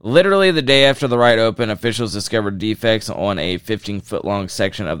 Literally the day after the ride opened, officials discovered defects on a 15-foot-long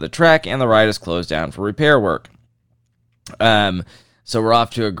section of the track, and the ride is closed down for repair work. So we're off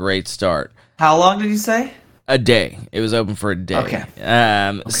to a great start. How long did you say? A day. It was open for a day.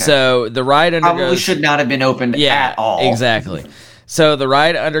 Okay. So the ride undergoes... Probably should not have been opened at all. Exactly. So the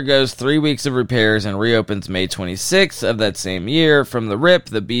ride undergoes 3 weeks of repairs and reopens May 26th of that same year. From the rip,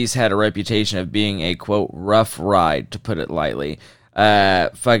 the Beast had a reputation of being a, quote, rough ride, to put it lightly.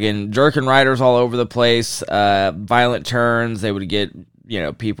 Fucking jerking riders all over the place, violent turns. They would get,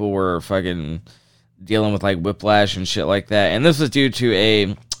 people were fucking dealing with like whiplash and shit like that. And this was due to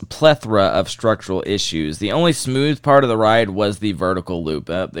a plethora of structural issues. The only smooth part of the ride was the vertical loop.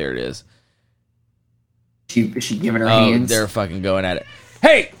 Oh, there it is. Is she giving her hands? They're fucking going at it.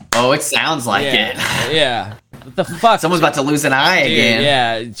 Hey! Oh, it sounds like it. Yeah. What the fuck? Someone's about to lose an eye again.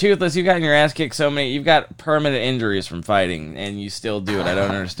 Yeah. Toothless, you've gotten your ass kicked so many. You've got permanent injuries from fighting, and you still do it. I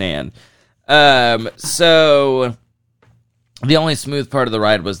don't understand. So the only smooth part of the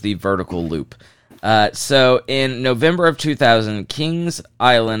ride was the vertical loop. So in November of 2000, Kings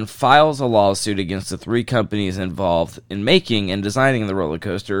Island files a lawsuit against the 3 companies involved in making and designing the roller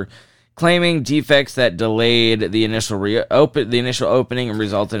coaster, claiming defects that delayed the initial opening and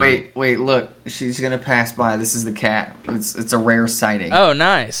resulted in... Wait, look. She's going to pass by. This is the cat. It's a rare sighting. Oh,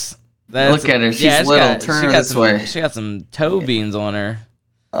 nice. Look at her. She's little. Turn her this way. She got some toe beans on her.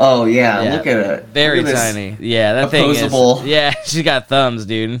 Oh, yeah. Look at it. Very tiny. Yeah, that thing is... Yeah, she got thumbs,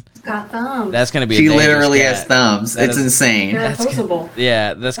 dude. Got thumbs. That's going to be She a dangerous literally cat. has thumbs. It's insane. They're opposable.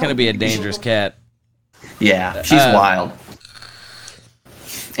 Yeah, that's going to be a dangerous cat. Yeah, she's wild.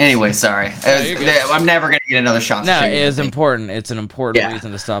 Anyway, sorry. I'm never going to get another shot. No, it is important. It's an important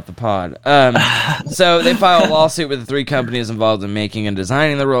reason to stop the pod. So they filed a lawsuit with the 3 companies involved in making and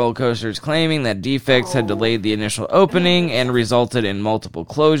designing the roller coasters, claiming that defects had delayed the initial opening and resulted in multiple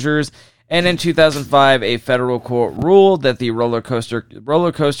closures. And in 2005, a federal court ruled that the roller coaster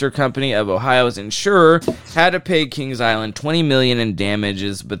company of Ohio's insurer had to pay Kings Island $20 million in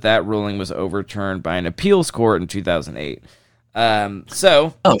damages, but that ruling was overturned by an appeals court in 2008.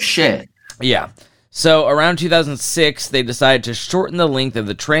 Oh shit. Yeah. So around 2006, they decided to shorten the length of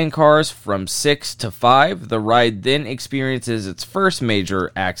the train cars from 6 to 5. The ride then experiences its first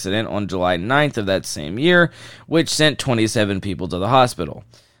major accident on July 9th of that same year, which sent 27 people to the hospital.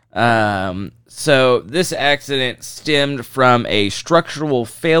 So this accident stemmed from a structural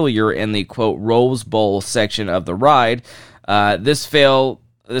failure in the, quote, Rose Bowl section of the ride. This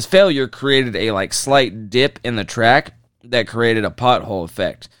failure created a slight dip in the track that created a pothole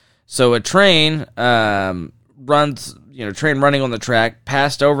effect. So a train running on the track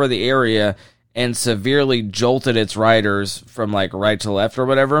passed over the area and severely jolted its riders from right to left or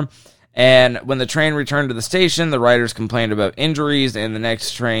whatever. And when the train returned to the station, the riders complained about injuries, and the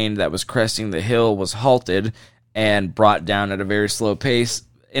next train that was cresting the hill was halted and brought down at a very slow pace.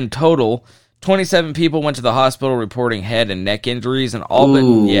 In total, 27 people went to the hospital reporting head and neck injuries, and all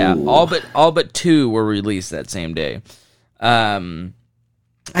but 2 were released that same day. At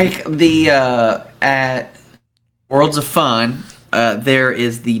Worlds of Fun, there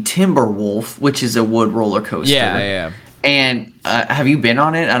is the Timberwolf, which is a wood roller coaster. Yeah. And have you been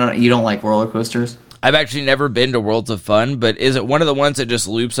on it? You don't like roller coasters? I've actually never been to Worlds of Fun, but is it one of the ones that just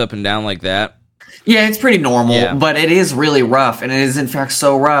loops up and down like that? Yeah, it's pretty normal, but it is really rough, and it is in fact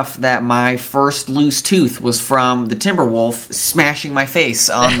so rough that my first loose tooth was from the Timberwolf smashing my face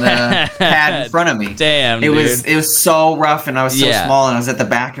on the pad in front of me. Damn, it was so rough, and I was so small, and I was at the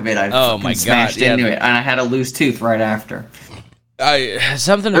back of it. I smashed into it, and I had a loose tooth right after.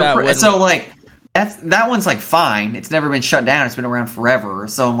 That one's fine. It's never been shut down. It's been around forever.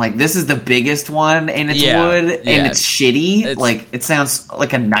 So I'm like, this is the biggest one, and it's wood, and it's shitty. It sounds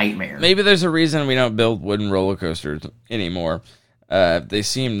like a nightmare. Maybe there's a reason we don't build wooden roller coasters anymore. They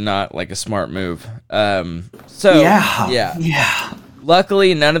seem not like a smart move.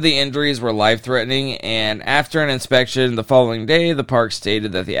 Luckily, none of the injuries were life-threatening, and after an inspection the following day, the park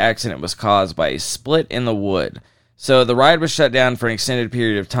stated that the accident was caused by a split in the wood. So the ride was shut down for an extended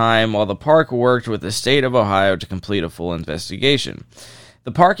period of time while the park worked with the state of Ohio to complete a full investigation.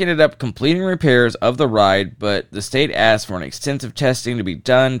 The park ended up completing repairs of the ride, but the state asked for an extensive testing to be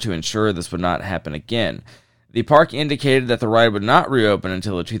done to ensure this would not happen again. The park indicated that the ride would not reopen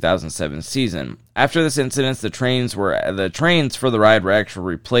until the 2007 season. After this incident, the trains for the ride were actually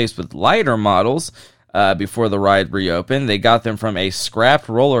replaced with lighter models. Before the ride reopened, they got them from a scrapped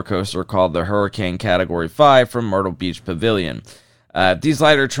roller coaster called the Hurricane Category 5 from Myrtle Beach Pavilion. These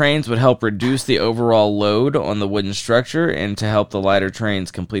lighter trains would help reduce the overall load on the wooden structure, and to help the lighter trains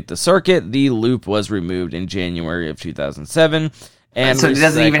complete the circuit, the loop was removed in January of 2007, And so it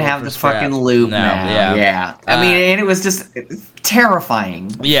doesn't even recycled have for the scrap. fucking loop No, now. yeah. I mean, and it was just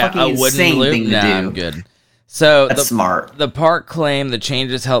terrifying. Yeah, fucking a wooden insane loop. thing to Nah, do. I'm good. So That's smart. The park claimed the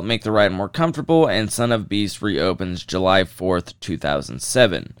changes helped make the ride more comfortable, and Son of Beast reopens July 4th,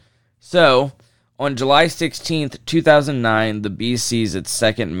 2007. So, on July 16th, 2009, the Beast sees its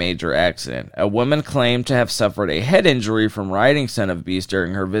second major accident. A woman claimed to have suffered a head injury from riding Son of Beast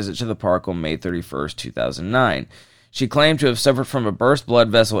during her visit to the park on May 31st, 2009. She claimed to have suffered from a burst blood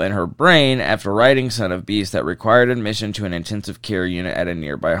vessel in her brain after riding Son of Beast that required admission to an intensive care unit at a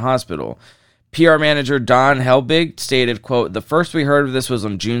nearby hospital. PR manager Don Helbig stated, quote, "The first we heard of this was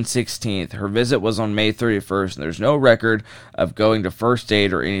on June 16th. Her visit was on May 31st, and there's no record of going to first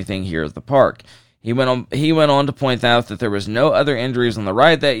aid or anything here at the park." He went on to point out that there was no other injuries on the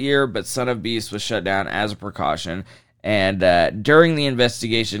ride that year, but Son of Beast was shut down as a precaution. And during the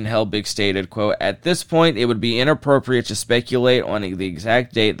investigation, Helbig stated, quote, "At this point, it would be inappropriate to speculate on the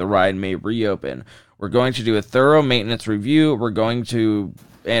exact date the ride may reopen. We're going to do a thorough maintenance review. We're going to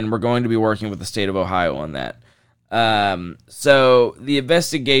be working with the state of Ohio on that." So the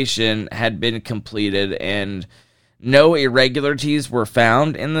investigation had been completed, and no irregularities were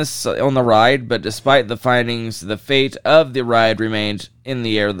found on the ride, but despite the findings, the fate of the ride remained in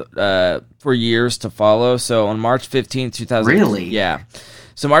the air for years to follow. So on March 15, 2000... Really? Yeah.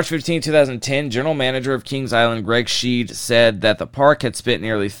 So March 15, 2010, General Manager of Kings Island, Greg Sheed, said that the park had spent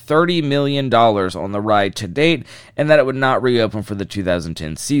nearly $30 million on the ride to date, and that it would not reopen for the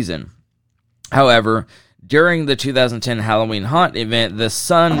 2010 season. However, during the 2010 Halloween Haunt event, the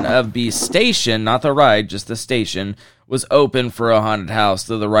Son of Beast station, not the ride, just the station, was open for a haunted house,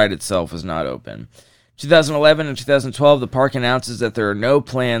 though the ride itself was not open. 2011 and 2012, the park announces that there are no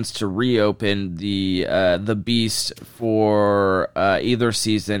plans to reopen the Beast for either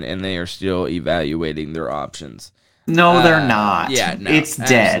season, and they are still evaluating their options. No, they're not. Yeah, no, it's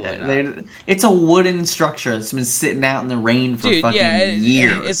dead. It's a wooden structure that's been sitting out in the rain for fucking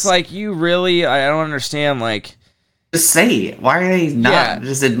years. It's like, you really, I don't understand, like, just say it. Why are they not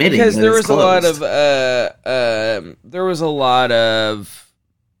just admitting? Because that there it's was closed? there was a lot of,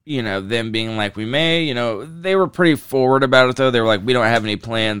 them being like, we may, they were pretty forward about it, though. They were like, we don't have any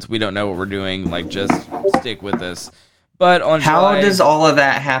plans. We don't know what we're doing. Like, just stick with us. But on How does all of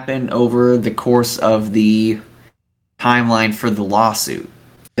that happen over the course of the timeline for the lawsuit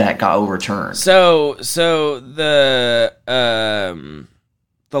that got overturned? So the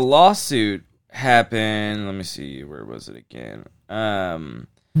lawsuit happened, let me see, where was it again?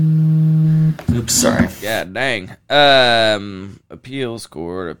 Oops, sorry. Yeah, dang. Appeals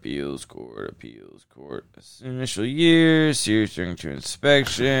court. Initial year, series during 2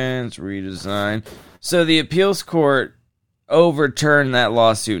 inspections, redesign. So the appeals court overturned that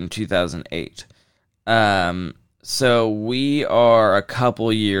lawsuit in 2008. So we are a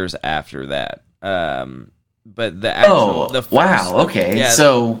couple years after that. But the actual...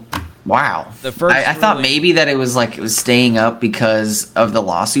 Wow. The first I thought maybe that it was staying up because of the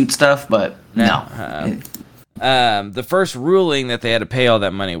lawsuit stuff, but no. The first ruling that they had to pay all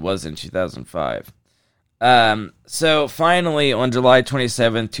that money was in 2005. So finally, on July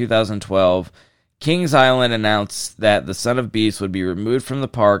 27, 2012, Kings Island announced that the Son of Beast would be removed from the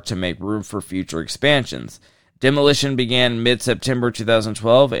park to make room for future expansions. Demolition began mid-September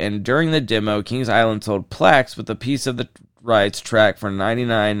 2012, and during the demo, Kings Island sold plaques with a piece of the ride's track for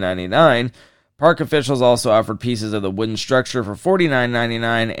 $99.99. Park officials also offered pieces of the wooden structure for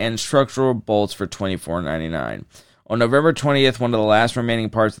 $49.99 and structural bolts for $24.99. On November 20th, one of the last remaining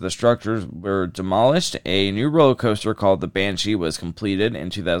parts of the structures were demolished. A new roller coaster called the Banshee was completed in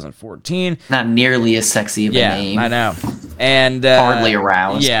 2014. Not nearly as sexy of a name. I know. And hardly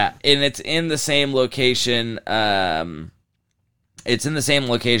aroused. Yeah, and it's in the same location. It's in the same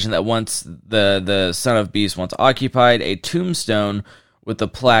location that once the Son of Beast once occupied. A tombstone with a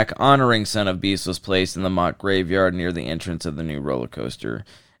plaque honoring Son of Beast was placed in the mock graveyard near the entrance of the new roller coaster.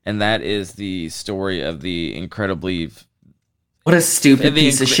 And that is the story of the incredibly... What a stupid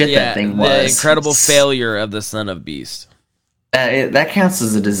piece of shit that thing was. The incredible failure of the Son of Beast. That counts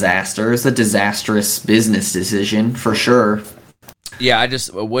as a disaster. It's a disastrous business decision, for sure. Yeah,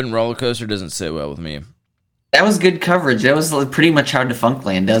 a wooden roller coaster doesn't sit well with me. That was good coverage. That was pretty much how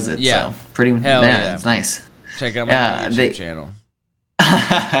Defunctland does it. Yeah. So pretty much. Yeah, it's nice. Check out my YouTube channel.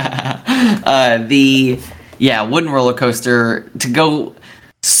 Wooden roller coaster to go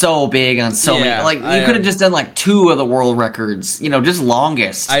so big on so many. Like, you could have just done like 2 of the world records. Just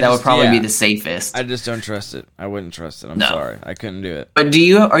longest. That would probably be the safest. I just don't trust it. I wouldn't trust it. I'm sorry. I couldn't do it. But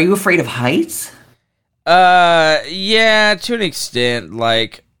are you afraid of heights? Yeah, to an extent.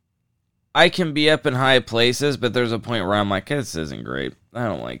 Like, I can be up in high places, but there's a point where I'm like, this isn't great. I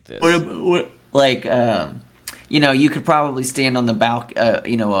don't like this. Like, you could probably stand on the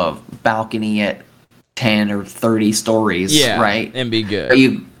a balcony at 10 or 30 stories, Yeah, right? and be good. But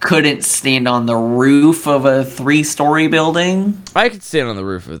you couldn't stand on the roof of a 3-story building? I could stand on the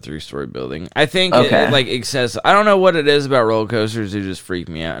roof of a 3-story building. I think Okay. it says, I don't know what it is about roller coasters that just freak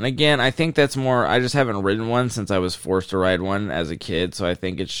me out. And again, I think that's more, I just haven't ridden one since I was forced to ride one as a kid. So I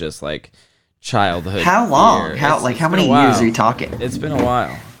think it's just like childhood. How long? fear. How It's many been a years while. are you talking? It's been a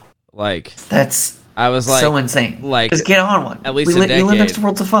while. Like, That's I was like, so insane. like, just get on one. at least we a You live next decade. to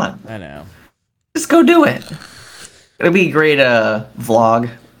Worlds of Fun. I know. Just go do it. It'll be a great vlog.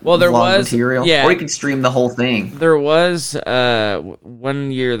 Well, there vlog was- material. yeah. Or you can stream the whole thing. There was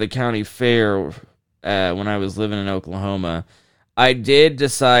one year the county fair when I was living in Oklahoma. I did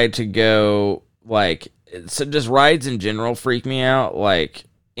decide to go so just rides in general freak me out. Like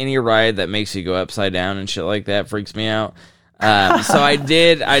any ride that makes you go upside down and shit like that freaks me out. So I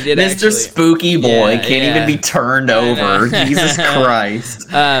did. Mr. Actually, Spooky Boy Yeah, can't yeah. even be turned over. Jesus Christ.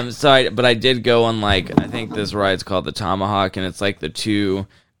 but I did go on I think this ride's called the Tomahawk, and it's like the 2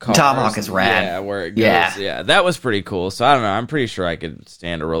 cars. Tomahawk is rad. Yeah, where it goes. Yeah. Yeah, that was pretty cool. So I don't know. I'm pretty sure I could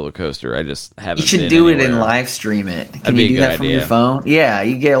stand a roller coaster. I just haven't. You should been do it and anywhere. live stream it. Can That'd be you a do good that from idea. your phone? Yeah,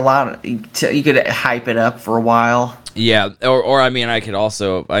 you get a lot of. You could hype it up for a while. Yeah, or I mean, I could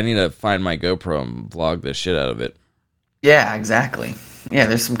also. I need to find my GoPro and vlog the shit out of it. Yeah, exactly. Yeah,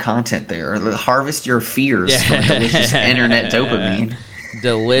 there's some content there. Harvest your fears from delicious internet dopamine.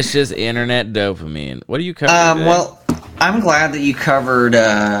 Delicious internet dopamine. What do you cover? today? Well, I'm glad that you covered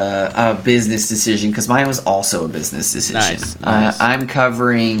a business decision because mine was also a business decision. Nice. I'm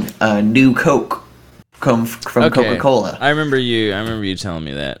covering new Coke from Okay. Coca-Cola. I remember you telling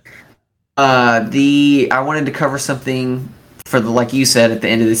me that. I wanted to cover something for like you said at the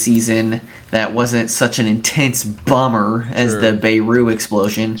end of the season that wasn't such an intense bummer as True. the Beirut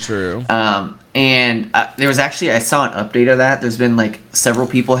explosion. True. And there was actually I saw an update of that. There's been several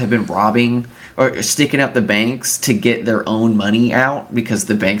people have been robbing or sticking up the banks to get their own money out because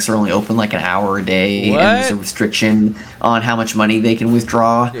the banks are only open an hour a day What? and there's a restriction on how much money they can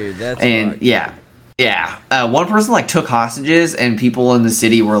withdraw. Dude, that's and fucked. yeah. One person took hostages and people in the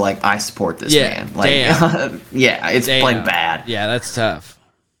city were like, I support this Yeah, man. damn. Yeah, it's Damn. bad. Yeah, that's tough.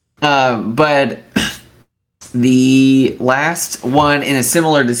 But the last one in a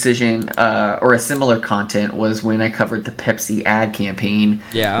similar decision or a similar content was when I covered the Pepsi ad campaign,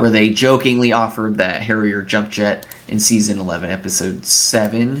 Yeah. where they jokingly offered that Harrier jump jet in season 11, episode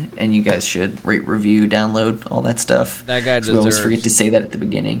 7, and you guys should rate, review, download, all that stuff. That guy 'Cause we always deserves- forget to say that at the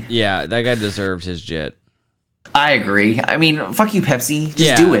beginning. Yeah, that guy deserved his jet. I agree. I mean, fuck you, Pepsi. Just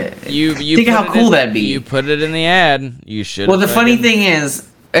Yeah. do it. You think of put how it cool in- that'd be. You put it in the ad. You should. Well, the funny thing is,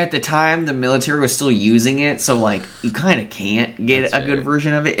 at the time, the military was still using it, so you kind of can't get That's a good fair.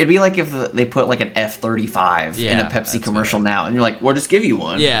 version of it. It'd be like if they put an F-35 in Yeah, a Pepsi that's commercial now, and you're like, "We'll just give you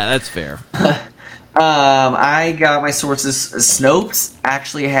one." Yeah, that's fair. I got my sources. Snopes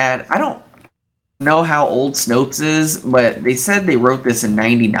actually had. I don't know how old Snopes is, but they said they wrote this in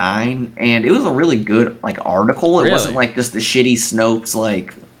 '99, and it was a really good article. It Really? wasn't just the shitty Snopes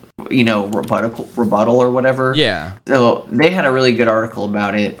rebuttal or whatever. Yeah. So they had a really good article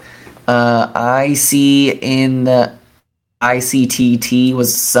about it. I see in the ICTT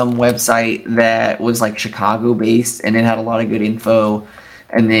was some website that was Chicago based and it had a lot of good info.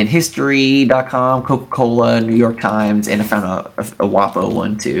 And then history.com, Coca-Cola, New York Times, and I found a WAPO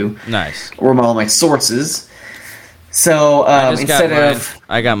one too. Nice. Were all my sources. So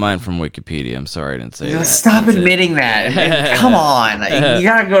I got mine from Wikipedia. I'm sorry I didn't say that. Stop That's it. admitting that. Man, come on. You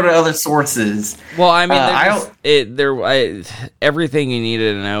gotta go to other sources. Well, I mean, I everything you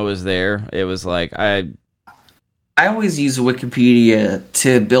needed to know was there. It was I always use Wikipedia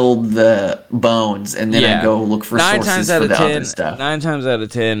to build the bones, and then I go look for sources for the other stuff. 9 times out of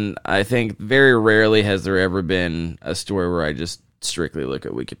 10, I think very rarely has there ever been a story where I just strictly look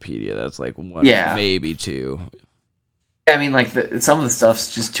at Wikipedia. That's one, maybe 2. I mean, some of the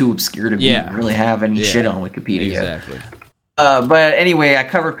stuff's just too obscure to even really have any shit on Wikipedia. Exactly. But anyway, I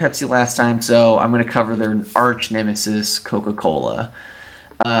covered Pepsi last time, so I'm going to cover their arch nemesis, Coca-Cola.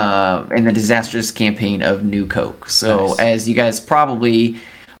 And the disastrous campaign of New Coke. So, Nice. as you guys probably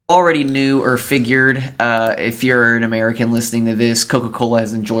already knew or figured, if you're an American listening to this, Coca-Cola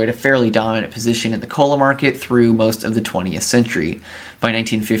has enjoyed a fairly dominant position in the cola market through most of the 20th century. By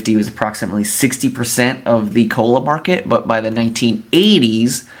 1950, it was approximately 60% of the cola market, but by the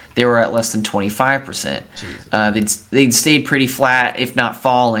 1980s, they were at less than 25%. They'd stayed pretty flat, if not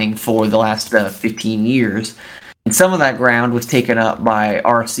falling, for the last 15 years. And some of that ground was taken up by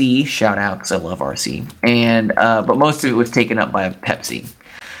RC, shout out because I love RC, and but most of it was taken up by Pepsi.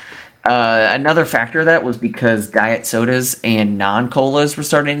 Another factor of that was because diet sodas and non-colas were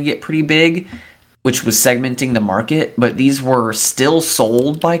starting to get pretty big, which was segmenting the market, but these were still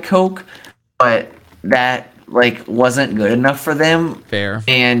sold by Coke, but that wasn't good enough for them. Fair.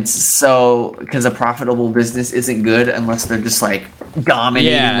 And so, because a profitable business isn't good unless they're just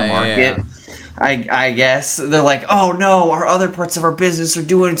dominating the market. Yeah. I guess they're like, oh no, our other parts of our business are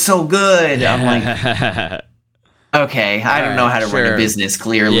doing so good. Yeah. I'm like, okay, I don't know how to run a business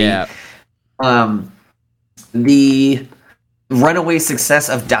clearly. Yeah. The runaway success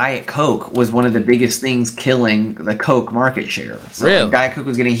of Diet Coke was one of the biggest things killing the Coke market share. So really? Diet Coke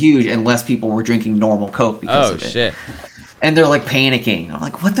was getting huge and less people were drinking normal Coke because of it. Oh shit. And they're panicking. I'm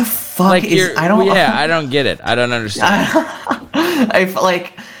like, what the fuck is I don't get it. I don't understand. I feel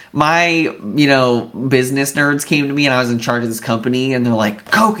like my, business nerds came to me and I was in charge of this company and they're like,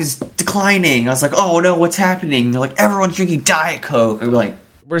 Coke is declining. I was like, oh no, what's happening? They're like, everyone's drinking Diet Coke. I'm like,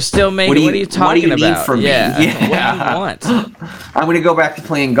 we're still making, what are you talking about? Need from me? Yeah. What do you want? I'm going to go back to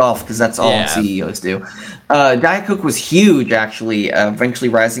playing golf because that's all CEOs do. Diet Coke was huge, actually, eventually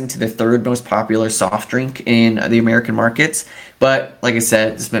rising to the third most popular soft drink in the American markets. But, like I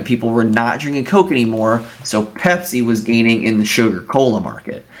said, this meant people were not drinking Coke anymore, so Pepsi was gaining in the sugar cola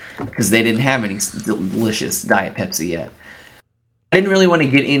market because they didn't have any delicious Diet Pepsi yet. I didn't really want to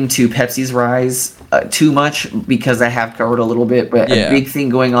get into Pepsi's rise too much because I have covered a little bit, but a big thing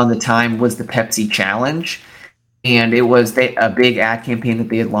going on at the time was the Pepsi Challenge. And it was a big ad campaign that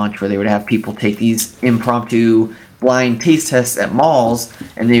they had launched where they would have people take these impromptu blind taste tests at malls,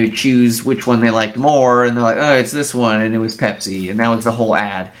 and they would choose which one they liked more, and they're like, oh, it's this one, and it was Pepsi, and that was the whole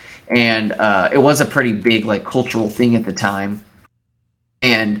ad. And it was a pretty big cultural thing at the time.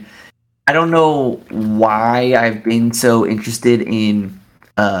 And I don't know why I've been so interested in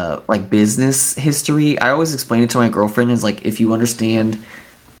business history. I always explain it to my girlfriend as if you understand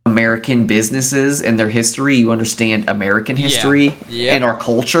American businesses and their history, you understand American history and our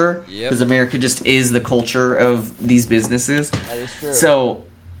culture, because America just is the culture of these businesses. That is true. So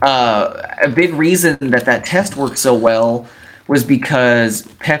a big reason that test worked so well was because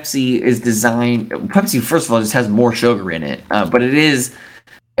Pepsi, first of all, just has more sugar in it, but it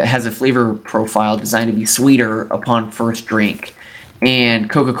has a flavor profile designed to be sweeter upon first drink. And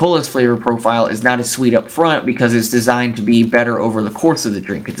Coca-Cola's flavor profile is not as sweet up front because it's designed to be better over the course of the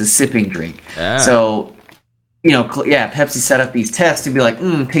drink. It's a sipping drink. So, Pepsi set up these tests to be like,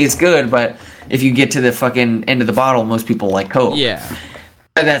 tastes good, but if you get to the fucking end of the bottle, most people like Coke. Yeah.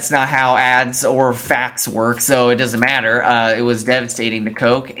 And that's not how ads or facts work, so it doesn't matter. It was devastating to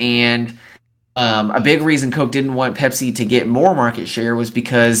Coke, and a big reason Coke didn't want Pepsi to get more market share was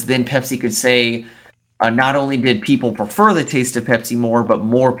because then Pepsi could say, not only did people prefer the taste of Pepsi more, but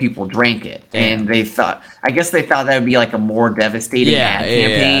more people drank it. And they thought that would be a more devastating ad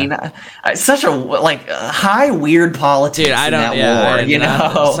campaign. Such a high weird politics in that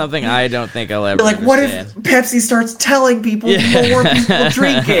war, something I don't think I'll ever what if Pepsi starts telling people more people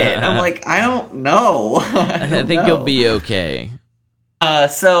drink it? I'm like, I don't know. I think you'll be okay.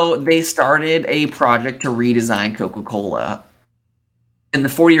 So they started a project to redesign Coca-Cola. And the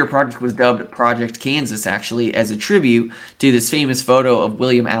 40-year project was dubbed Project Kansas, actually, as a tribute to this famous photo of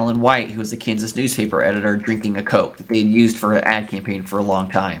William Allen White, who was a Kansas newspaper editor, drinking a Coke that they had used for an ad campaign for a long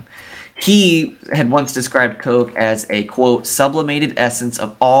time. He had once described Coke as a, quote, sublimated essence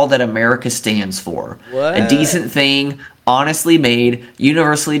of all that America stands for. What? A decent thing, honestly made,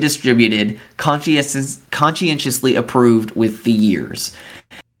 universally distributed, conscientiously approved with the years.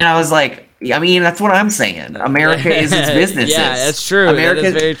 And I was like, I mean, that's what I'm saying. America is its businesses. Yeah, that's true. That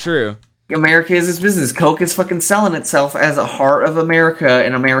is very true. America is its business. Coke is fucking selling itself as a heart of America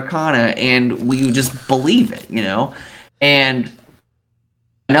and Americana, and we just believe it, And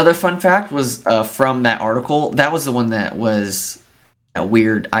another fun fact was from that article. That was the one that was a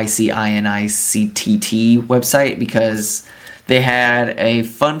weird ICINICTT website because they had a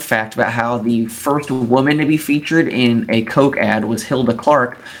fun fact about how the first woman to be featured in a Coke ad was Hilda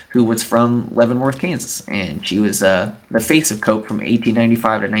Clark, who was from Leavenworth, Kansas, and she was the face of Coke from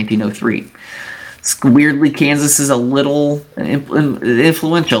 1895 to 1903. Weirdly, Kansas is a little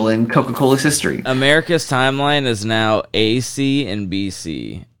influential in Coca-Cola's history. America's timeline is now AC and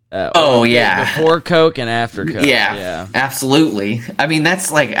BC. Before Coke and after Coke. Yeah, absolutely. I mean, that's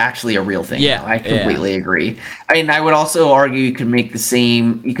actually a real thing. Yeah, I completely agree. I mean, I would also argue you could make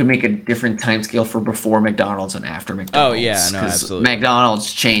a different time scale for before McDonald's and after McDonald's. Oh yeah, no, absolutely.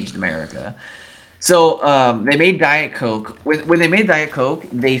 McDonald's changed America. So they made Diet Coke. When they made Diet Coke,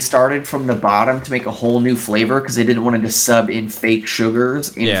 they started from the bottom to make a whole new flavor because they didn't want to sub in fake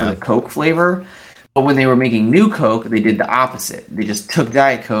sugars for the Coke flavor. But when they were making new Coke, they did the opposite. They just took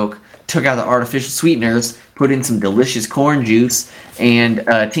Diet Coke, took out the artificial sweeteners, put in some delicious corn juice, and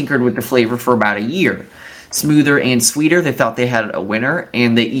tinkered with the flavor for about a year. Smoother and sweeter, they thought they had a winner,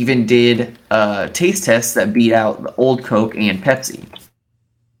 and they even did taste tests that beat out the old Coke and Pepsi.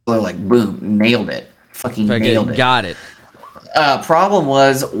 So they're like, boom, nailed it. Fucking nailed it. Got it. Problem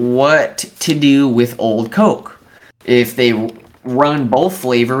was what to do with old Coke. If they run both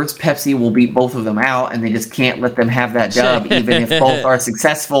flavors, Pepsi will beat both of them out, and they just can't let them have that dub, even if both are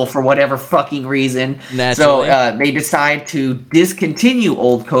successful for whatever fucking reason. Naturally. So they decide to discontinue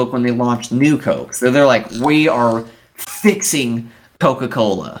old Coke when they launch new Coke. So they're like, we are fixing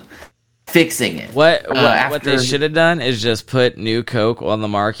Coca-Cola. Fixing it. What they should have done is just put new Coke on the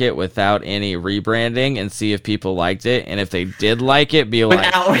market without any rebranding and see if people liked it. And if they did like it, be like,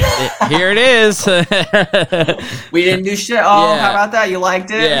 here it is. We didn't do shit. Oh, Yeah. how about that? You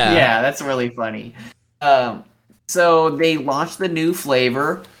liked it? Yeah. That's really funny. So they launched the new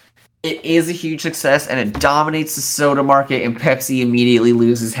flavor. It is a huge success, and it dominates the soda market, and Pepsi immediately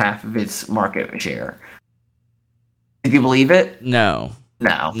loses half of its market share. Did you believe it? No.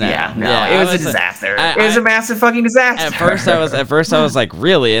 No. No. Yeah, no. Yeah, It was I a was- disaster. I- It was a massive fucking disaster. At first I was like,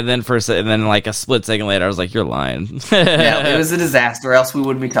 really? And then like a split second later, I was like, you're lying. Yeah, it was a disaster, else we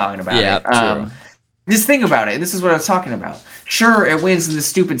wouldn't be talking about Yeah, it. true. Just think about it. This is what I was talking about. Sure, it wins in the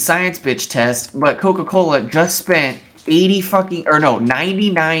stupid science bitch test, but Coca-Cola just spent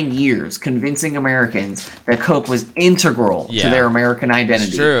 99 years convincing Americans that Coke was integral to their American identity.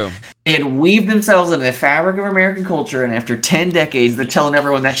 It's true. They had weaved themselves into the fabric of American culture, and after 10 decades, they're telling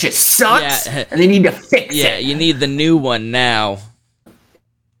everyone that shit sucks, Yeah. and they need to fix Yeah, it. you need the new one now.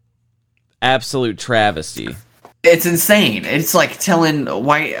 Absolute travesty. It's insane. It's like telling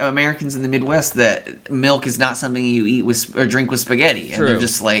white Americans in the Midwest that milk is not something you eat with or drink with spaghetti, and True. they're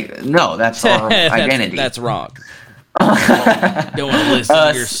just like, no, that's our identity. That's wrong. Don't want to listen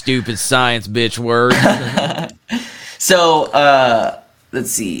to your stupid science bitch words. So,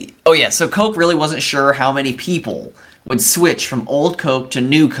 let's see. Oh yeah, so Coke really wasn't sure how many people would switch from old Coke to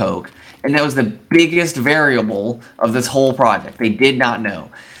new Coke, and that was the biggest variable of this whole project. They did not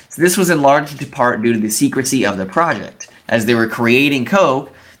know. So this was in large part due to the secrecy of the project. As they were creating Coke,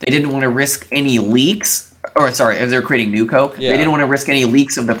 they didn't want to risk any leaks, as they were creating new Coke, they didn't want to risk any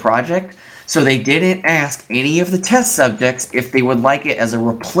leaks of the project, so they didn't ask any of the test subjects if they would like it as a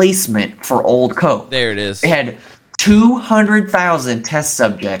replacement for old Coke. There it is. They had 200,000 test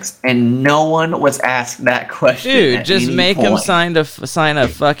subjects, and no one was asked that question. Dude, at just any make them point. sign a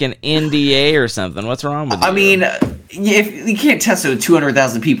fucking NDA or something. What's wrong with you? I mean, if you can't test it with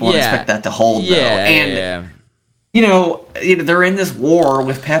 200,000 people and expect that to hold, though. And you know, they're in this war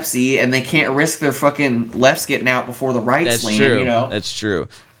with Pepsi, and they can't risk their fucking lefts getting out before the rights That's land. true. You know, That's true.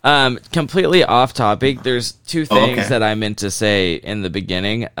 Completely off topic. There's two things that I meant to say in the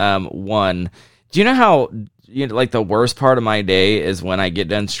beginning. One, do you know how like the worst part of my day is when I get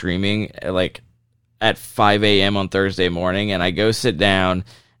done streaming like at 5 a.m. on Thursday morning, and I go sit down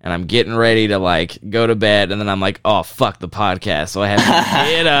and I'm getting ready to like go to bed, and then I'm like, oh fuck the podcast. So I have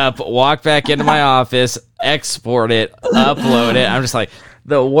to get up, walk back into my office, export it, upload it. I'm just like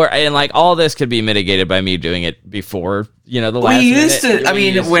and like all this could be mitigated by me doing it before, the last we used minute. to. I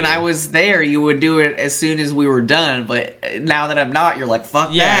mean, when I was there, you would do it as soon as we were done. But now that I'm not, you're like, fuck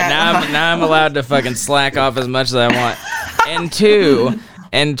yeah, that. now I'm allowed to fucking slack off as much as I want.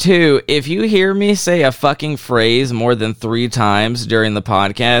 And two, if you hear me say a fucking phrase more than 3 times during the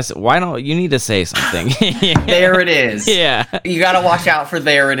podcast, why don't you need to say something? There it is. Yeah. You got to watch out for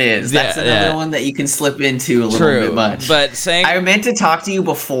there it is. That's another one that you can slip into a little bit much. But saying I meant to talk to you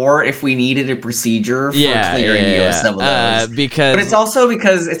before if we needed a procedure for clearing you of some of those. Because but it's also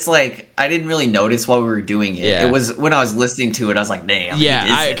because it's like I didn't really notice while we were doing it. Yeah. It was when I was listening to it, I was like, damn.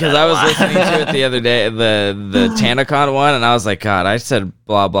 yeah, because I was listening to it the other day, the TanaCon one, and I was like, God, I said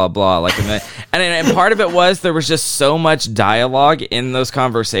blah blah blah like and part of it was there was just so much dialogue in those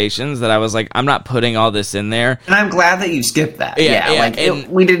conversations that I was like, I'm not putting all this in there. And I'm glad that you skipped that.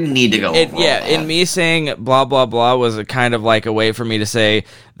 We didn't need to go over all that. And me saying blah blah blah was a kind of like a way for me to say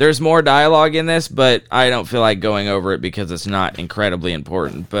there's more dialogue in this, but I don't feel like going over it because it's not incredibly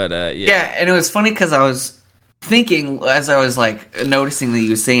important. But and it was funny because I was thinking as I was like noticing that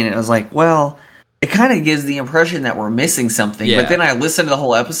you were saying it, I was like, well, it kind of gives the impression that we're missing something. Yeah. But then I listened to the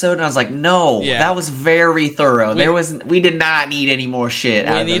whole episode and I was like, no, Yeah. that was very thorough. We did not need any more shit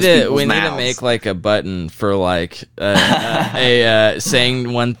out of those people's We need to mouths. make like a button for like a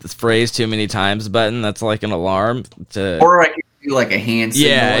saying one phrase too many times button. That's like an alarm to. Or I could do like a hand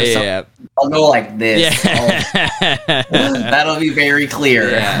signal or something. Yeah. I'll go like this. Yeah. That'll be very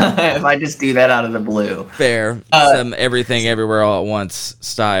clear Yeah. if I just do that out of the blue. Fair. Some everything everywhere all at once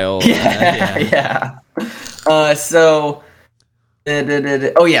style. Yeah. So they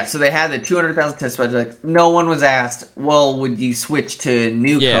had the 200,000 test budget. No one was asked, well, would you switch to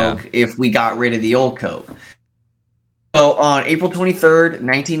new Coke if we got rid of the old Coke? So on April 23rd,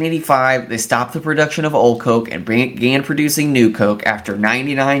 1985, they stopped the production of old Coke and began producing new Coke after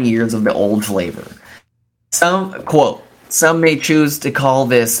 99 years of the old flavor. Some may choose to call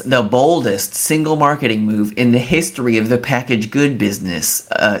this the boldest single marketing move in the history of the packaged good business,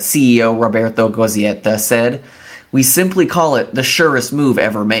 CEO Roberto Gozzietta said. We simply call it the surest move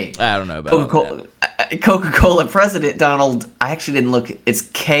ever made. I don't know about that. Coca-Cola president Donald, I actually didn't look, it's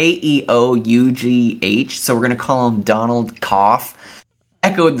Keough, so we're going to call him Donald Cough,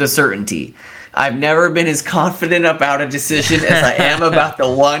 echoed the certainty. I've never been as confident about a decision as I am about the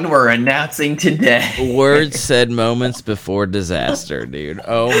one we're announcing today. Words said moments before disaster, dude.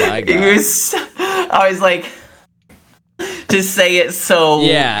 Oh my god. I was like, to say it so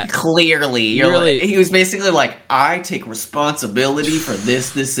clearly. He was basically like, I take responsibility for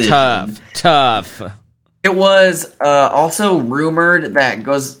this decision. Tough. It was also rumored that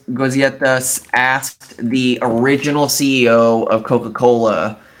Gozzietta asked the original CEO of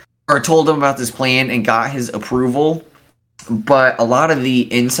Coca-Cola, or told him about this plan and got his approval. But a lot of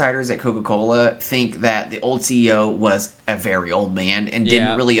the insiders at Coca-Cola think that the old CEO was a very old man and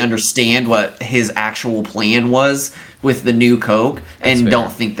didn't really understand what his actual plan was with the new Coke, and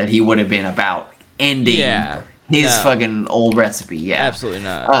don't think that he would have been about ending his fucking old recipe. Yeah, absolutely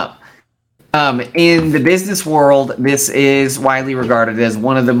not. In the business world, this is widely regarded as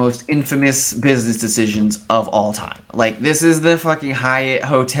one of the most infamous business decisions of all time. Like, this is the fucking Hyatt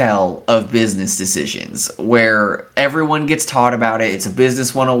Hotel of business decisions, where everyone gets taught about it. It's a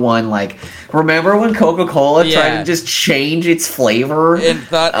business 101. Like, remember when Coca-Cola tried to just change its flavor? And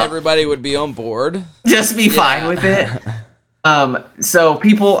thought everybody would be on board? Just be fine with it? So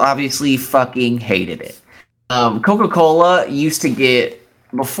people obviously fucking hated it. Coca-Cola used to get,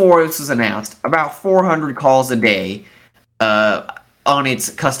 before this was announced, about 400 calls a day on its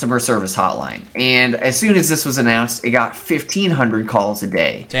customer service hotline. And as soon as this was announced, it got 1,500 calls a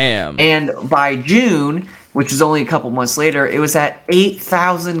day. Damn. And by June, which was only a couple months later, it was at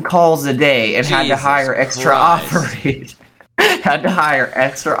 8,000 calls a day and had to hire extra operators.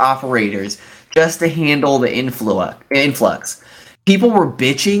 Just to handle the influx. People were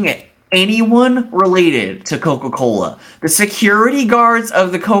bitching at anyone related to Coca-Cola. The security guards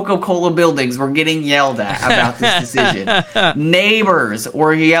of the Coca-Cola buildings were getting yelled at about this decision. Neighbors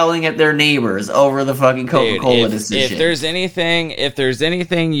were yelling at their neighbors over the fucking Coca-Cola decision. If there's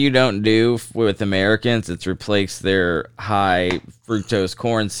anything you don't do with Americans, it's replace their high fructose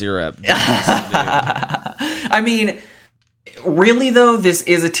corn syrup. I mean, really though, this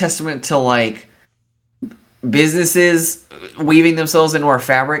is a testament to like businesses weaving themselves into our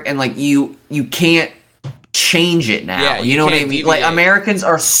fabric, and like you can't change it now. Yeah, you know what I mean? Like, Americans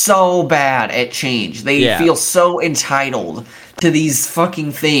are so bad at change. They feel so entitled to these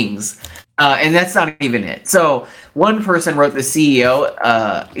fucking things. And that's not even it. So one person wrote, the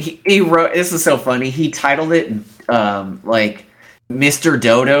CEO, he wrote, this is so funny, he titled it like Mr.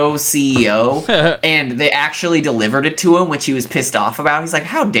 Dodo CEO, and they actually delivered it to him, which he was pissed off about. He's like,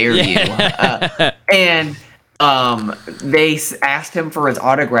 how dare you? And they asked him for his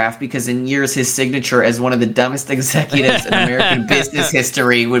autograph because in years his signature as one of the dumbest executives in American business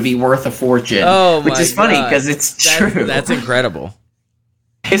history would be worth a fortune. Which is funny because it's true. That's incredible.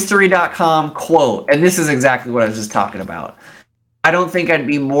 History.com quote, and this is exactly what I was just talking about. I don't think I'd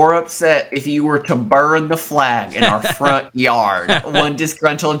be more upset if you were to burn the flag in our front yard, one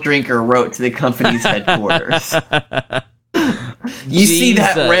disgruntled drinker wrote to the company's headquarters. You see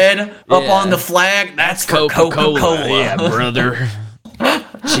that red up on the flag? That's for Coca-Cola. Yeah, brother.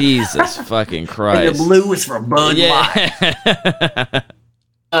 Jesus fucking Christ. And the blue is for Bud Light.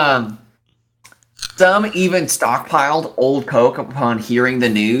 Some even stockpiled old Coke upon hearing the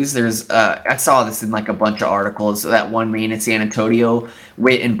news. There's, I saw this in like a bunch of articles. That one man in San Antonio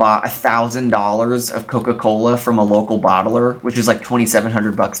went and bought $1,000 of Coca-Cola from a local bottler, which is like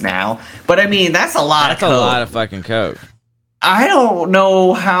 $2,700 now. But I mean, that's a lot of Coke. That's a lot of fucking Coke. I don't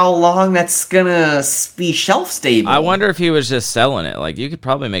know how long that's gonna be shelf stable. I wonder if he was just selling it. Like, you could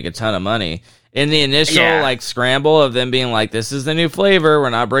probably make a ton of money. In the initial like scramble of them being like, "This is the new flavor. We're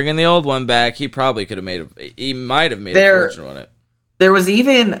not bringing the old one back." He probably could have made he might have made a fortune on it. There was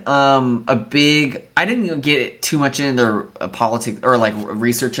even a big. I didn't even get too much into politics or like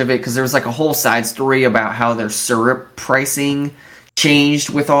research of it because there was like a whole side story about how their syrup pricing changed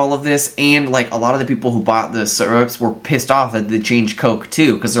with all of this, and like a lot of the people who bought the syrups were pissed off that they changed Coke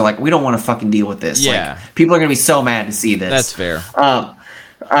too because they're like, we don't want to fucking deal with this. Yeah, like, people are gonna be so mad to see this. That's fair.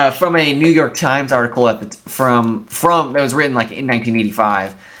 From a New York Times article from that was written like in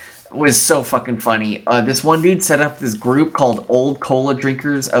 1985, was so fucking funny. This one dude set up this group called Old Cola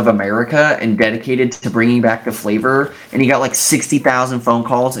Drinkers of America and dedicated to bringing back the flavor, and he got like 60,000 phone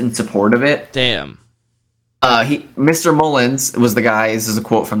calls in support of it. Damn. Mr. Mullins was the guy. This is a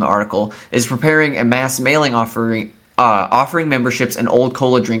quote from the article. Is preparing a mass mailing offering memberships and Old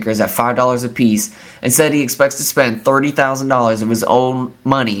Cola drinkers at $5 a piece, and said he expects to spend $30,000 of his own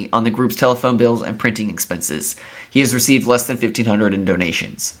money on the group's telephone bills and printing expenses. He has received less than $1,500 in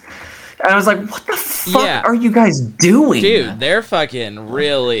donations. And I was like, what the fuck are you guys doing? Dude, they're fucking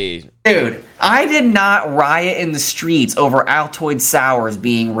really... Dude, I did not riot in the streets over Altoid Sours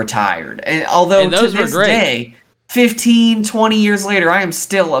being retired. And although to this day, 15, 20 years later, I am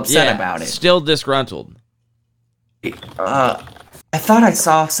still upset about it. Still disgruntled. I thought I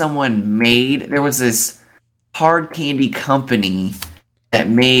saw someone there was this hard candy company that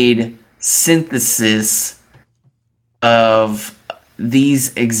made synthesis of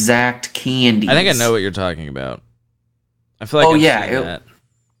these exact candies. I think I know what you're talking about. I feel like I've seen that.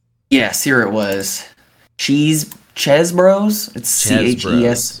 Yes, here it was. Ches Bros. It's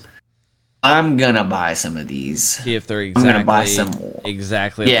CHES. I'm gonna buy some of these. See if they're I'm gonna buy some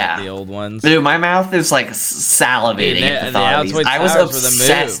exactly like the old ones. Dude, my mouth is like salivating at the thought of these. I was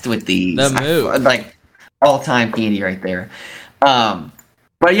obsessed with these. Like all-time candy right there.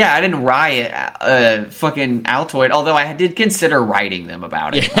 But yeah, I didn't riot fucking Altoid, although I did consider writing them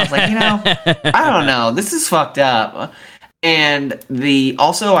about it. I was like, I don't know, this is fucked up. And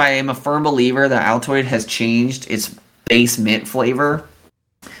also I am a firm believer that Altoid has changed its base mint flavor.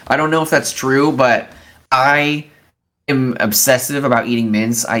 I don't know if that's true, but I am obsessive about eating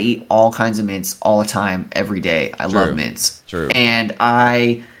mints. I eat all kinds of mints all the time, every day. I love mints. True. And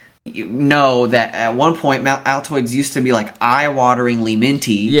I know that at one point Altoids used to be like eye-wateringly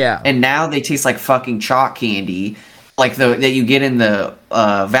minty. Yeah. And now they taste like fucking chalk candy. Like that you get in the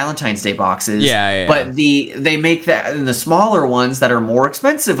Valentine's Day boxes. Yeah. But they make that in the smaller ones that are more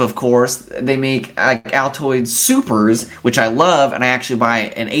expensive, of course. They make like Altoid Supers, which I love, and I actually buy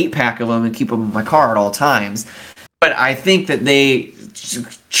an 8-pack of them and keep them in my car at all times. But I think that they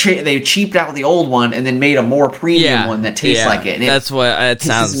cheaped out the old one and then made a more premium one that tastes like it. And that's what it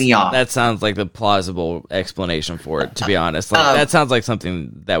pisses me off. That sounds like the plausible explanation for it, to be honest. Like, that sounds like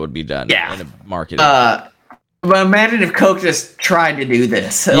something that would be done in a market. But imagine if Coke just tried to do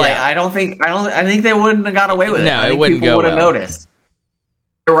this. Yeah. Like I think they wouldn't have got away with it. No, it wouldn't go well. People would have noticed.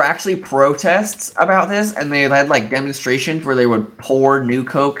 There were actually protests about this, and they had like demonstrations where they would pour new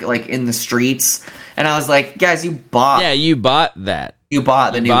Coke like in the streets. And I was like, guys, you bought that. You bought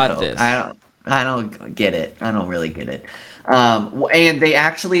the new Coke. This. I don't get it. I don't really get it. And they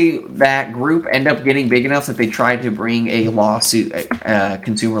actually, that group ended up getting big enough that they tried to bring a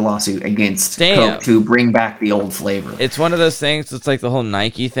consumer lawsuit against Coke to bring back the old flavor. It's one of those things. It's like the whole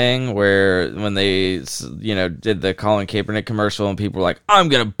Nike thing where when they, did the Colin Kaepernick commercial and people were like, I'm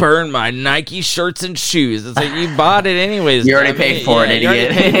going to burn my Nike shirts and shoes. It's like, you bought it anyways. You already paid for it, idiot. You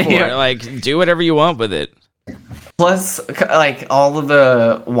already paid for it. Like, do whatever you want with it. Plus, like, all of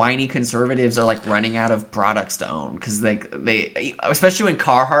the whiny conservatives are like running out of products to own because they especially when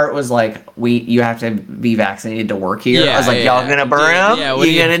Carhartt was like, you have to be vaccinated to work here. I was like, y'all gonna burn them? Yeah,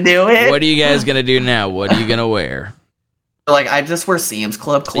 you gonna do it? What are you guys gonna do now? What are you gonna wear? Like, I just wear Sam's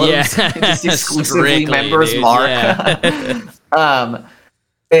Club clothes. Just exclusively members mark. Yeah.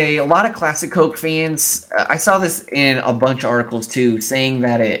 A lot of classic Coke fans, I saw this in a bunch of articles too, saying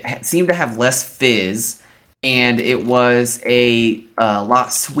that it seemed to have less fizz. And it was a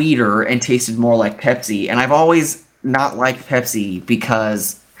lot sweeter and tasted more like Pepsi. And I've always not liked Pepsi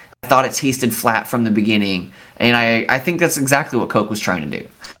because I thought it tasted flat from the beginning. And I think that's exactly what Coke was trying to do.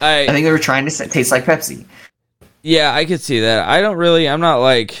 I think they were trying to taste like Pepsi. Yeah, I could see that. I'm not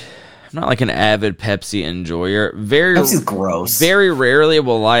like an avid Pepsi enjoyer. Pepsi's gross. Very rarely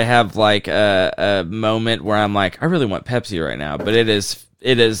will I have like a moment where I'm like, I really want Pepsi right now. But it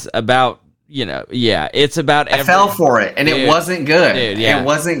is about yeah, it's about. I fell for it, and it wasn't good. Dude, yeah. It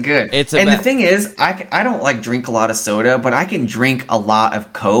wasn't good. It's and about- the thing is, I don't like drink a lot of soda, but I can drink a lot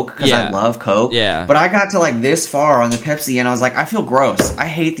of Coke because I Yeah. love Coke. Yeah. But I got to like this far on the Pepsi, and I was like, I feel gross. I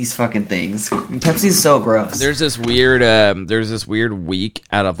hate these fucking things. Pepsi's so gross. There's this weird week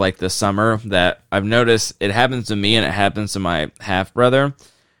out of like the summer that I've noticed it happens to me and it happens to my half brother,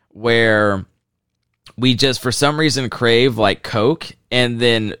 where we just for some reason crave like Coke and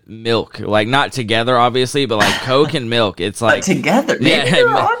then milk, like not together obviously, but like Coke and milk. It's like But together, maybe you're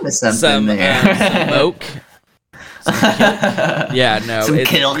onto something some there. smoke. Yeah, no, Some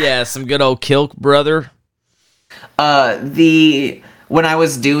Kilk. Yeah, some good old Kilk, brother. When I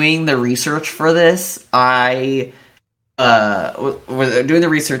was doing the research for this, I was doing the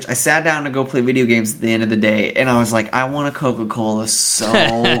research. I sat down to go play video games at the end of the day, and I was like, I want a Coca-Cola so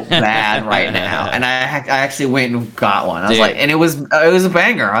bad right now. And I actually went and got one. I was Dude. like, and it was a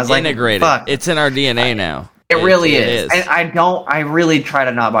banger. I was like, Integrated. fuck. It's in our DNA now. It really is. It And I really try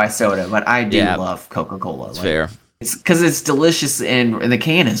to not buy soda, but I do Yeah. love Coca-Cola. It's fair. It's because it's delicious, and the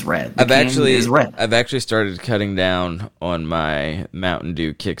can is red. The can is red. I've actually started cutting down on my Mountain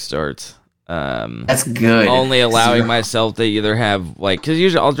Dew kickstarts. That's good. Only allowing Zero. myself to either have like, because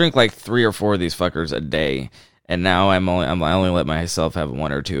usually I'll drink like 3 or 4 of these fuckers a day, and now I only let myself have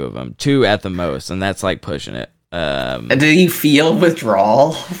 1 or 2 of them, 2 at the most, and that's like pushing it. Do you feel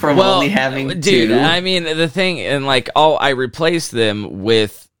withdrawal from only having dude, 2? I mean the thing, and like I replace them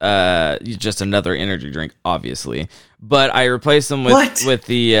with just another energy drink, obviously, but I replace them with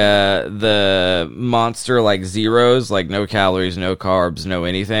the Monster like zeros, like no calories, no carbs, no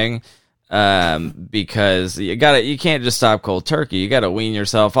anything. Because you can't just stop cold turkey. You gotta wean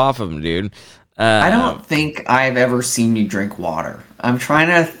yourself off of them, dude. I don't think I've ever seen you drink water. I'm trying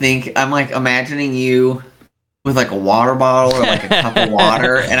to think. I'm like imagining you with like a water bottle or like a cup of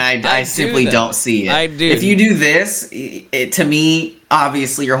water, and I simply don't see it. I do. If you do this, to me,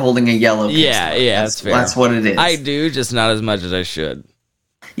 obviously you're holding a yellow. Yeah, that's fair. That's what it is. I do, just not as much as I should.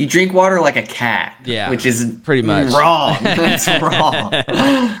 You drink water like a cat. Yeah, which is pretty much wrong. That's wrong.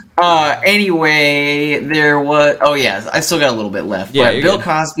 Anyway, there was. Oh yeah, I still got a little bit left. Yeah, but Bill good.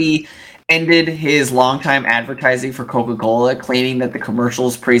 Cosby ended his longtime advertising for Coca-Cola, claiming that the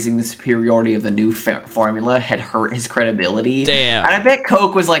commercials praising the superiority of the new formula had hurt his credibility. Damn. And I bet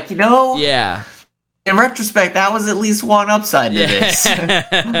Coke was like, Yeah. in retrospect, that was at least one upside to this.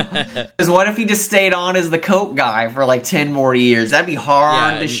 Because what if he just stayed on as the Coke guy for like 10 more years? That'd be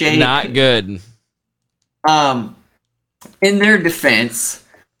hard to shake. Not good. In their defense,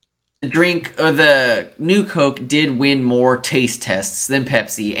 the new Coke did win more taste tests than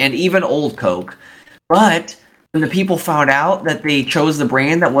Pepsi and even old Coke. But when the people found out that they chose the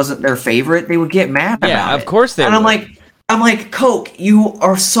brand that wasn't their favorite, they would get mad about it. Yeah, of course they would. would. I'm like, Coke, you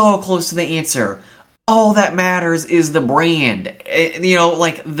are so close to the answer. All that matters is the brand.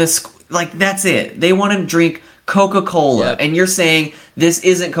 That's it. They want to drink Coca-Cola, Yep. and you're saying this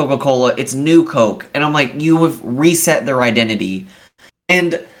isn't Coca-Cola, it's new Coke. And I'm like, you have reset their identity.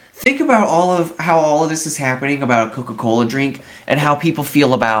 And think about how all of this is happening about a Coca-Cola drink and how people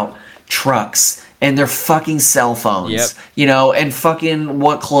feel about trucks and their fucking cell phones, Yep. and fucking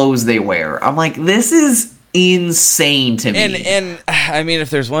what clothes they wear. I'm like, this is insane to me. And I mean, if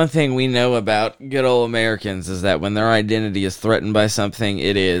there's one thing we know about good old Americans is that when their identity is threatened by something,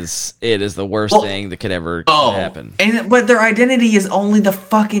 it is the worst thing that could ever happen. But their identity is only the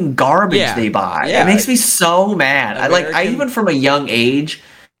fucking garbage Yeah. they buy. Yeah. It makes me so mad. I even from a young age,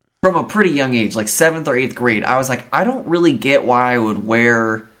 from a pretty young age, like 7th or 8th grade, I was like, I don't really get why I would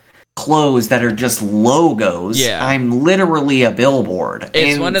wear clothes that are just logos. Yeah. I'm literally a billboard.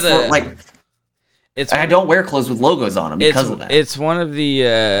 It's one of the I don't wear clothes with logos on them because of that. It's one of the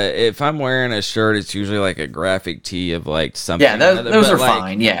if I'm wearing a shirt, it's usually like a graphic tee of like something. Yeah, those are like,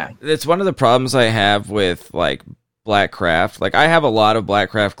 fine. Yeah, it's one of the problems I have with like Black Craft. Like I have a lot of Black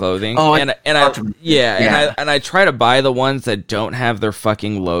Craft clothing, and I try to buy the ones that don't have their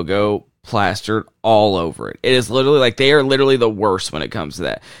fucking logo plastered all over it. It is literally like they are literally the worst when it comes to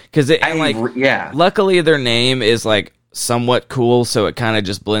that because luckily their name is like somewhat cool, so it kind of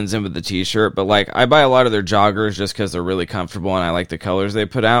just blends in with the t-shirt. But like I buy a lot of their joggers just because they're really comfortable and I like the colors they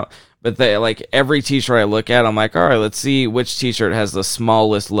put out. But they like every t-shirt I look at, I'm like, all right, let's see which t-shirt has the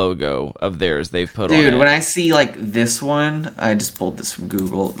smallest logo of theirs they've put on it. Dude, when I see like this one, I just pulled this from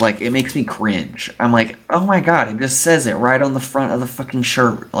Google. Like it makes me cringe. I'm like, oh my god, it just says it right on the front of the fucking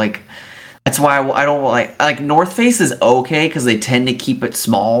shirt. Like that's why I don't like North Face is okay because they tend to keep it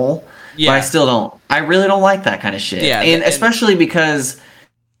small. Yeah. But I still don't. I really don't like that kind of shit. Yeah, and especially because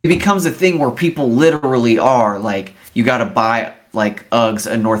it becomes a thing where people literally are like, you got to buy like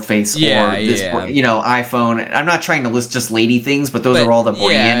Uggs, a North Face, Yeah, or this, yeah. iPhone. I'm not trying to list just lady things, but those But, are all the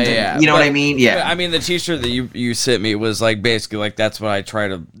brand. yeah. You know what But- I mean? Yeah. but, I mean, the T-shirt that you sent me was like basically like that's what I try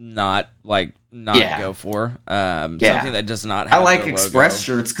to not Yeah. go for. Yeah. Something that does not. I have like their Express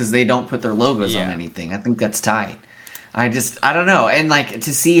logo. shirts because they don't put their logos on Yeah. anything. I think that's tight. I don't know. And like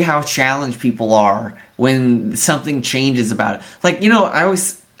to see how challenged people are when something changes about it. Like, I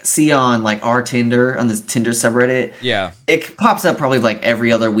always see on like our Tinder, on this Tinder subreddit, Yeah. it pops up probably like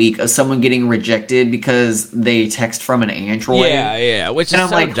every other week of someone getting rejected because they text from an Android. Yeah. Which is And I'm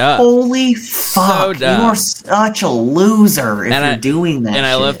so like, dumb. holy fuck, dumb. you are such a loser if And you're I- doing that And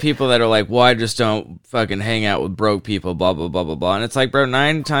I shit. love people that are like, well, I just don't fucking hang out with broke people, blah, blah, blah, blah, blah. And it's like, bro,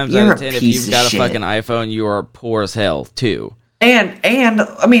 9 times You're out of a 10, if piece you've of got a shit. fucking iPhone, you are poor as hell, too. And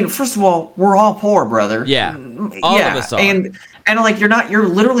I mean, first of all, we're all poor, brother. Yeah. All of us are. And like you're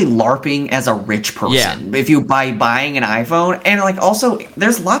literally LARPing as a rich person if you buying an iPhone. And like also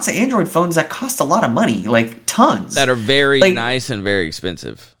there's lots of Android phones that cost a lot of money, like tons. That are very Like- nice and very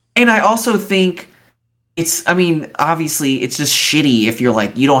expensive. And I also think obviously it's just shitty if you're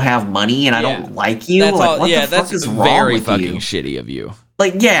like, you don't have money and I Yeah. don't like you. That's Like, all, what yeah, the fuck that's is wrong very with fucking you? shitty of you.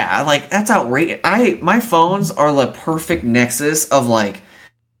 Like, yeah, like that's outrageous. My phones are the perfect nexus of like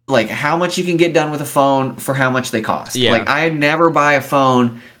how much you can get done with a phone for how much they cost. Yeah. Like I never buy a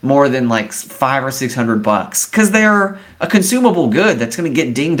phone more than like $500 or $600 because they're a consumable good that's gonna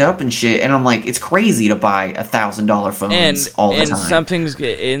get dinged up and shit. And I'm like, it's crazy to buy $1,000 phones all the time.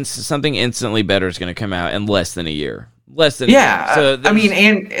 Something instantly better is going to come out in less than a year. Less than Yeah, a year. So I mean,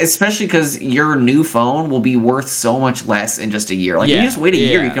 and especially because your new phone will be worth so much less in just a year. Like, you Yeah, just wait a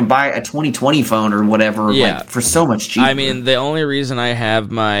year, yeah. you can buy a 2020 phone or whatever, Yeah. like, for so much cheaper. I mean, the only reason I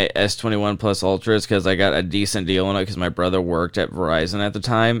have my S21 Plus Ultra is because I got a decent deal on it because my brother worked at Verizon at the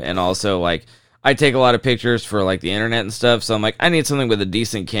time, and also like I take a lot of pictures for like the internet and stuff, so I'm like I need something with a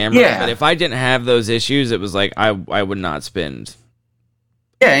decent camera. Yeah. But if I didn't have those issues, it was like I would not spend.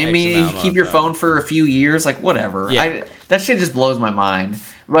 Yeah, I mean, amount you keep of your time. phone for a few years, like whatever. Yeah. That shit just blows my mind.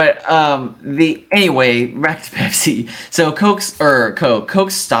 But anyway, back to Pepsi. So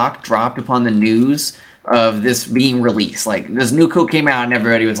Coke's stock dropped upon the news of this being released. Like this new Coke came out, and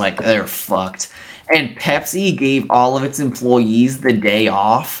everybody was like, "They're fucked." And Pepsi gave all of its employees the day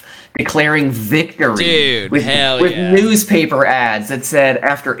off, declaring victory. Dude, with hell yeah. newspaper ads that said,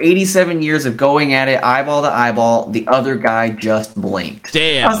 "After 87 years of going at it eyeball to eyeball, the other guy just blinked."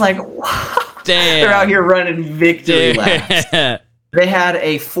 Damn. I was like, wow. Damn. They're out here running victory laps. Damn. They had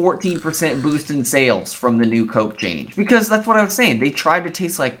a 14% boost in sales from the new Coke change. Because that's what I was saying. They tried to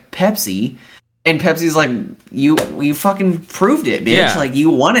taste like Pepsi, and Pepsi's like, you fucking proved it, bitch. Yeah. Like, you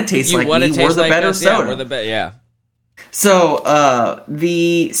want to taste like wanna me. taste We're the like better us? Yeah, soda. we're the yeah. So,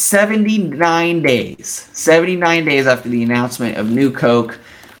 the 79 days after the announcement of new Coke,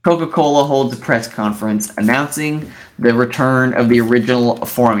 Coca-Cola holds a press conference announcing the return of the original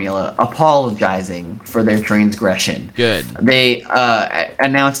formula, apologizing for their transgression. Good. They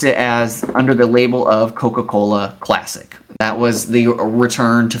announced it as under the label of Coca-Cola Classic. That was the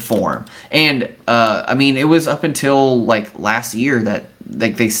return to form. And, I mean, it was up until, like, last year that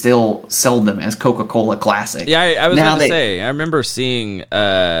they still sold them as Coca-Cola Classic. Yeah, I was Now going to say, I remember seeing,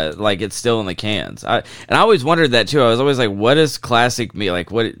 like, it's still in the cans. And I always wondered that, too. I was always like, what does classic mean?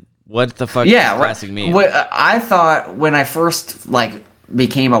 Like, what the fuck Yeah, does classic mean? What I thought when I first, like,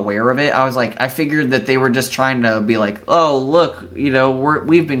 became aware of it, I was like, I figured that they were just trying to be like, oh, look, you know,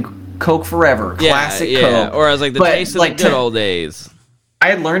 we've been Coke forever, classic Coke. Or I was like, the But, taste of like, the good old days. I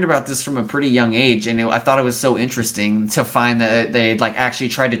had learned about this from a pretty young age, and I thought it was so interesting to find that they like actually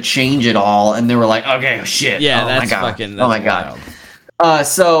tried to change it all, and they were like, "Okay, shit, Yeah, oh that's my god, fucking. oh my That's god." wild.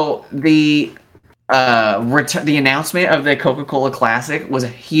 So the announcement of the Coca-Cola Classic was a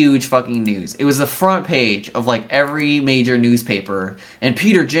huge fucking news. It was the front page of like every major newspaper, and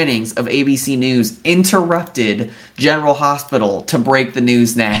Peter Jennings of ABC News interrupted General Hospital to break the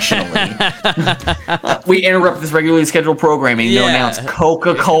news nationally. We interrupt this regularly scheduled programming to Yeah. announce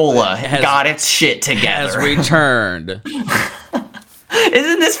Coca-Cola Has- got its shit Has together. returned.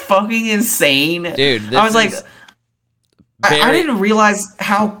 Isn't this fucking insane? Dude, this I was like, is I very- didn't realize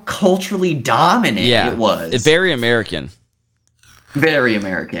how culturally dominant yeah, it was. It's very American. Very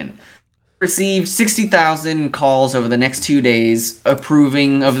American. Received 60,000 calls over the next 2 days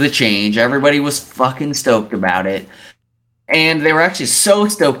approving of the change. Everybody was fucking stoked about it. And they were actually so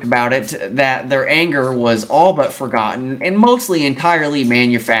stoked about it that their anger was all but forgotten and mostly entirely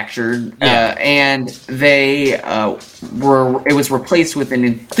manufactured. Yeah. And they it was replaced with an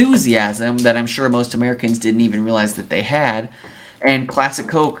enthusiasm that I'm sure most Americans didn't even realize that they had. And Classic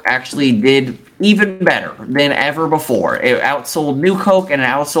Coke actually did even better than ever before. It outsold New Coke and it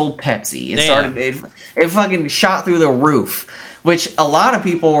outsold Pepsi. It fucking shot through the roof, which a lot of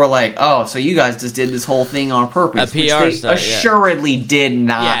people were like, "Oh, so you guys just did this whole thing on purpose?" A PR which they stunt, assuredly did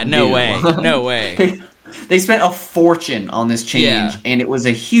not. Yeah, no do. way, no way. They spent a fortune on this change, Yeah. and it was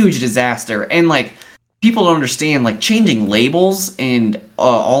a huge disaster. And like, people don't understand, like, changing labels and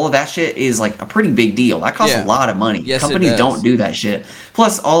all of that shit is like a pretty big deal. That costs Yeah. a lot of money. Yes, it Companies does. don't do that shit.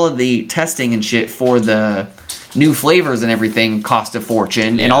 Plus, all of the testing and shit for the new flavors and everything cost a fortune,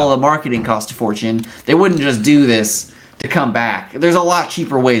 and Yeah. all the marketing cost a fortune. They wouldn't just do this to come back. There's a lot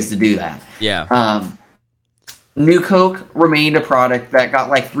cheaper ways to do that. Yeah. New Coke remained a product that got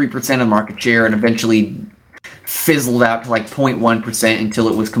like 3% of market share and eventually fizzled out to like 0.1% until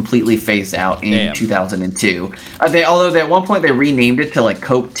it was completely phased out in Damn. 2002. Although at one point they renamed it to like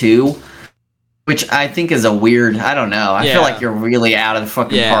Coke 2, which I think is a weird, I don't know. I Yeah. feel like you're really out of the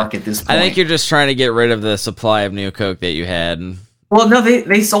fucking Yeah. park at this point. I think you're just trying to get rid of the supply of New Coke that you had. Well, no,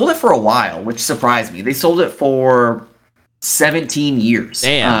 they sold it for a while, which surprised me. They sold it for 17 years.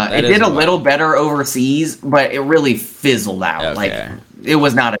 Damn, that it is did a a while. little better overseas, but it really fizzled out. Okay. Like, it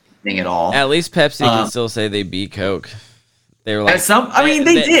was not a thing at all. At least Pepsi can still say they beat Coke. They were like, They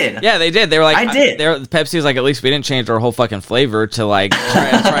did. Yeah, they did. They were like, I did. Pepsi was like, at least we didn't change our whole fucking flavor to like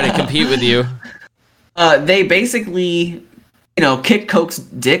try to compete with you. They basically, kicked Coke's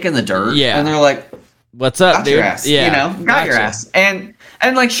dick in the dirt. Yeah. And they're like, What's up, got dude? your ass. Yeah, Got your gotcha. ass.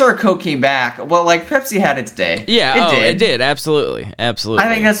 And like, sure, Coke came back. Well, like, Pepsi had its day. Yeah, it did. Absolutely. I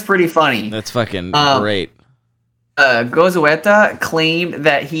think that's pretty funny. That's fucking great. Gozueta claimed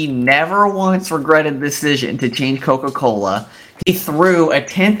that he never once regretted the decision to change Coca-Cola. He threw a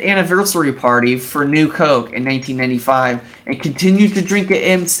 10th anniversary party for New Coke in 1995 and continued to drink it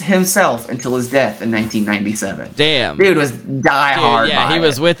himself until his death in 1997. Damn. Dude was die hard. Yeah, he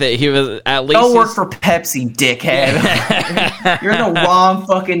was with it. He was at least. Go work for Pepsi, dickhead. You're in the wrong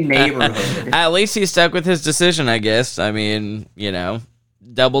fucking neighborhood. At least he stuck with his decision, I guess. I mean,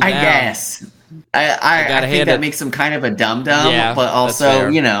 double down. I guess. I gotta think hand that it. makes him kind of a dum-dum, Yeah, but that's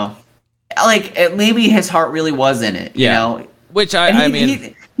also, fair. maybe his heart really was in it, Yeah. you know? Which And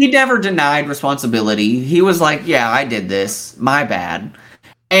he never denied responsibility. He was like, yeah, I did this. My bad.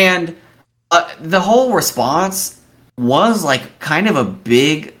 And the whole response was like kind of a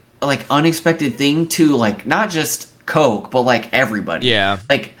big, like, unexpected thing to, like, not just Coke, but like everybody. Yeah.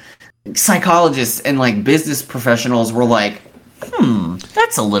 Like, psychologists and like business professionals were like,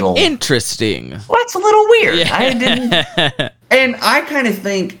 that's a little interesting. that's a little weird. Yeah. I didn't. And I kind of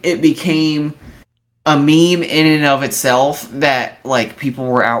think it became a meme in and of itself that, like, people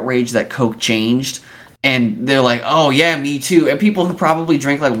were outraged that Coke changed. And they're like, oh, yeah, me too. And people who probably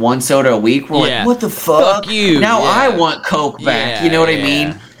drink, like, one soda a week were Yeah. like, what the fuck? Fuck you. Now Yeah. I want Coke back. Yeah, you know what I yeah.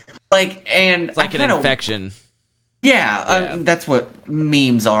 mean? Like, and It's like I an kinda- infection. Yeah, that's what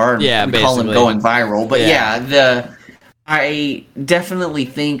memes are. Yeah, we call them basically. going viral. But Yeah. I definitely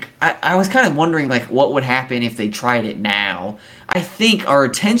think I was kind of wondering, like, what would happen if they tried it now. I think our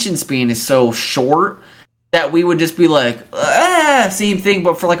attention span is so short that we would just be like, same thing,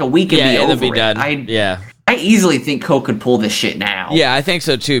 but for like a week and Yeah, be it'll over be it. done. Yeah. I easily think Coke could pull this shit now. Yeah, I think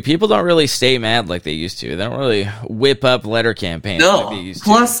so too. People don't really stay mad like they used to. They don't really whip up letter campaigns No. like they used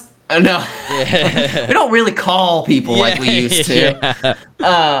Plus, no. to. We don't really call people like we used to.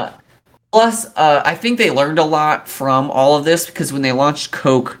 Yeah. Plus, I think they learned a lot from all of this because when they launched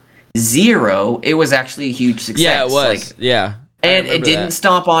Coke Zero, it was actually a huge success. Yeah, it was. Like, Yeah. I and it remember didn't that.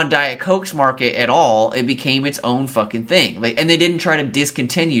 stomp on Diet Coke's market at all. It became its own fucking thing. Like, and they didn't try to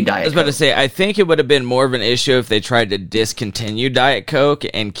discontinue Diet I was about Coke. to say, I think it would have been more of an issue if they tried to discontinue Diet Coke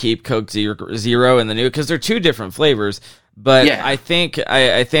and keep Coke Zero in the new, because they're two different flavors. But Yeah. I think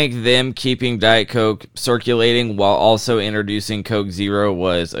them keeping Diet Coke circulating while also introducing Coke Zero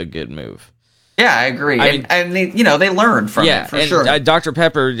was a good move. Yeah, I agree. I mean- and they, they learned from Yeah, it for and sure. Dr.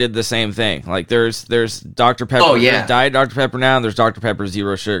 Pepper did the same thing. Like there's Dr. Pepper, Oh, yeah. there's Diet Dr. Pepper now, and there's Dr. Pepper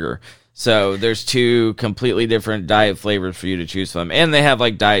Zero Sugar. So there's two completely different diet flavors for you to choose from, and they have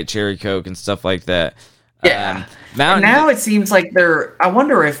like Diet Cherry Coke and stuff like that. Yeah. And Mountain now it seems like I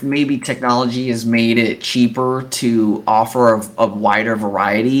wonder if maybe technology has made it cheaper to offer a wider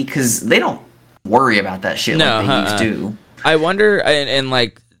variety because they don't worry about that shit like they used to. I wonder, and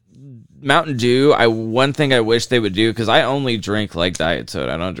like Mountain Dew, one thing I wish they would do, because I only drink like diet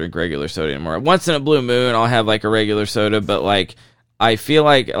soda. I don't drink regular soda anymore. Once in a blue moon, I'll have like a regular soda, but like I feel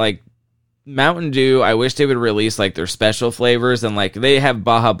like Mountain Dew, I wish they would release like their special flavors, and like they have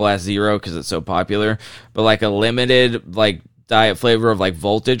Baja Blast Zero because it's so popular, but like a limited like diet flavor of like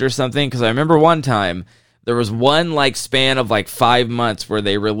Voltage or something. Because I remember one time there was one like span of like 5 months where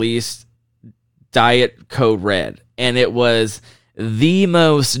they released Diet Code Red, and it was the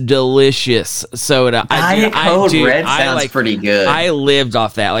most delicious soda. Diet Code Red sounds pretty good. I lived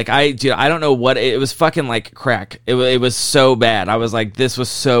off that. Like, I don't know what it was. Fucking like crack. It was so bad. I was like, this was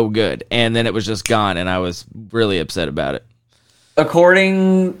so good, and then it was just gone, and I was really upset about it.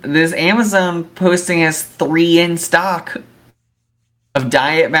 According this Amazon posting has 3 in stock of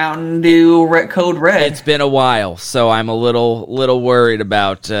Diet Mountain Dew Code Red. It's been a while, so I'm a little worried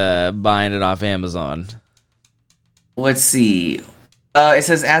about buying it off Amazon. Let's see. It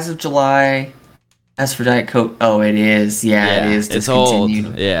says as of July. As for Diet Coke, it is. Yeah, it is discontinued. It's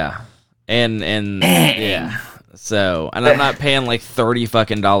old. Yeah, and Dang. yeah. So, and I'm not paying like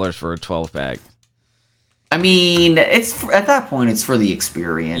 $30 for a 12-pack. I mean, it's at that point, it's for the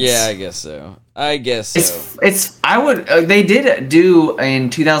experience. Yeah, I guess so. It's. I would. They did do in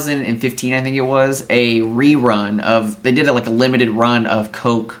 2015, I think it was, a rerun of. They did like a limited run of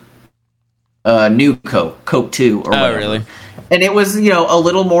Coke. New Coke 2 or whatever. Oh, really? And it was, a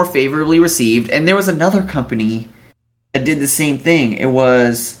little more favorably received. And there was another company that did the same thing. It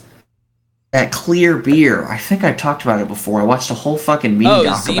was that Clear Beer. I think I talked about it before. I watched a whole fucking mini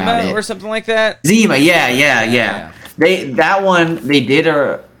doc Zima about it. Or something like that? Zima, yeah. They did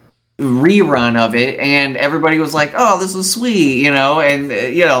a rerun of it, and everybody was like, "Oh, this was sweet," and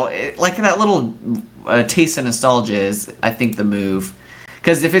like that little taste of nostalgia is, I think, the move.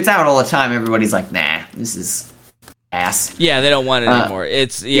 Because if it's out all the time, everybody's like, "Nah, this is ass." Yeah, they don't want it anymore.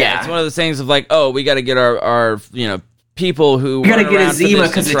 It's it's one of those things of like, oh, we got to get our people who we got to get a Zima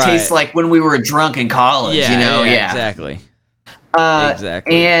because it tastes like when we were drunk in college. Yeah, exactly.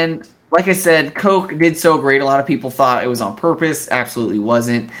 Exactly. And like I said, Coke did so great. A lot of people thought it was on purpose. Absolutely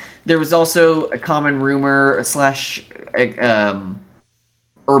wasn't. There was also a common rumor /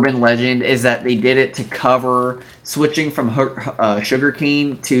 urban legend is that they did it to cover switching from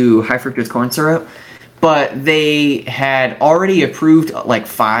sugarcane to high fructose corn syrup, but they had already approved like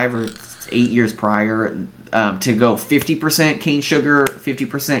 5 or 8 years prior to go 50% cane sugar,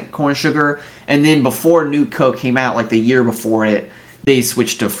 50% corn sugar, and then before New Coke came out, like the year before it, they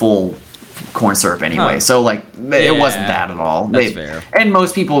switched to full corn syrup anyway. So like it wasn't that at all. That's fair. And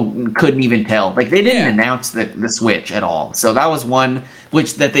most people couldn't even tell. Like they didn't announce the switch at all. So that was one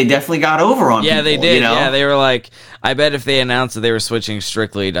which that they definitely got over on. Yeah, people, they did. Yeah, they were like, I bet if they announced that they were switching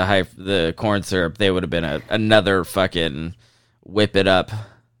strictly to the corn syrup, they would have been another fucking whip it up.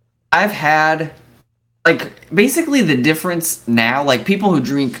 I've had like basically the difference now. Like people who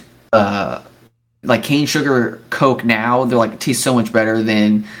drink like cane sugar Coke now, they're like, it tastes so much better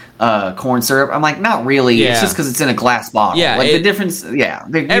than corn syrup. I'm like, not really. Yeah. It's just because it's in a glass bottle. Yeah, like the difference. Yeah,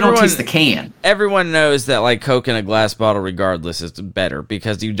 you don't taste the can. Everyone knows that like Coke in a glass bottle, regardless, is better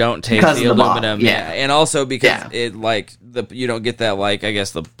because you don't taste the aluminum. And also because it like you don't get that like I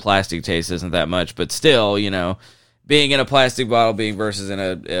guess the plastic taste isn't that much, but still, being in a plastic bottle versus in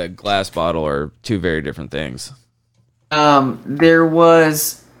a glass bottle are two very different things. There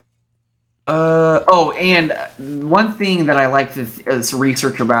was. And one thing that I liked to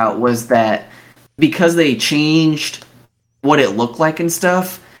research about was that because they changed what it looked like and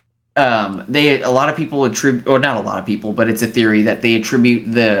stuff, a lot of people attribute, or not a lot of people, but it's a theory that they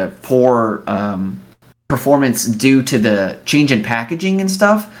attribute the poor performance due to the change in packaging and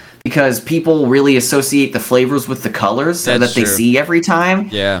stuff. Because people really associate the flavors with the colors that they see every time.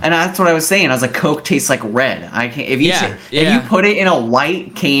 Yeah. And that's what I was saying. I was like, Coke tastes like red. I can't if you put it in a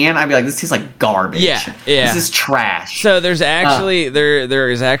white can, I'd be like, this tastes like garbage. Yeah. This is trash. So there's actually there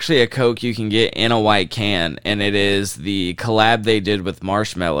is actually a Coke you can get in a white can, and it is the collab they did with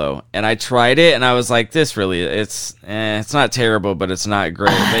Marshmallow. And I tried it and I was like, this really it's not terrible, but it's not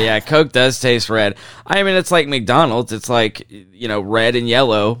great. But yeah, Coke does taste red. I mean, it's like McDonald's. It's like, red and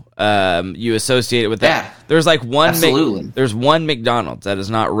yellow. You associate it with that. Yeah, there's like there's one McDonald's that is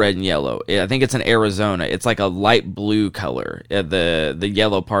not red and yellow. I think it's in Arizona. It's like a light blue color. The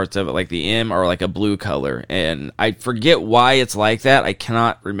yellow parts of it, like the M, are like a blue color, and I forget why it's like that. I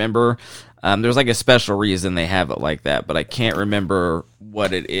cannot remember. There's like a special reason they have it like that, but I can't remember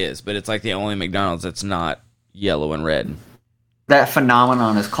what it is. But it's like the only McDonald's that's not yellow and red. That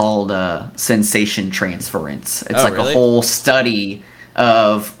phenomenon is called sensation transference. It's a whole study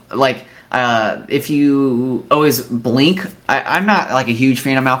of like if you always Blink. I'm not like a huge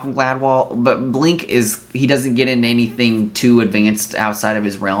fan of Malcolm Gladwell, but Blink he doesn't get into anything too advanced outside of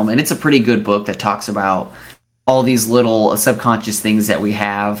his realm, and it's a pretty good book that talks about all these little subconscious things that we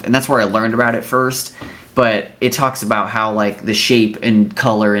have, and that's where I learned about it first. But it talks about how like the shape and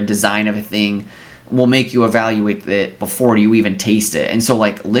color and design of a thing will make you evaluate it before you even taste it. And so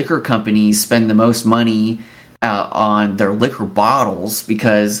like liquor companies spend the most money on their liquor bottles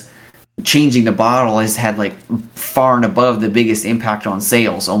because changing the bottle has had like far and above the biggest impact on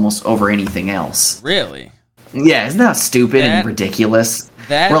sales, almost over anything else. Really? Yeah, isn't that stupid and ridiculous?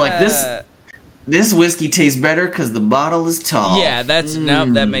 We're like this whiskey tastes better because the bottle is tall. Yeah,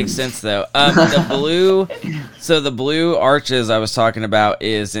 that makes sense though. The blue arches I was talking about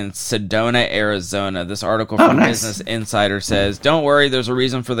is in Sedona, Arizona. This article from Business Insider says, "Don't worry, there's a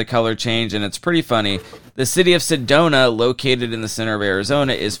reason for the color change, and it's pretty funny. The city of Sedona, located in the center of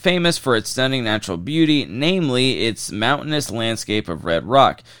Arizona, is famous for its stunning natural beauty, namely its mountainous landscape of red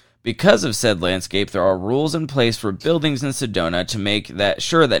rock. Because of said landscape, there are rules in place for buildings in Sedona to make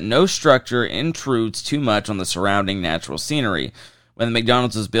sure that no structure intrudes too much on the surrounding natural scenery. When the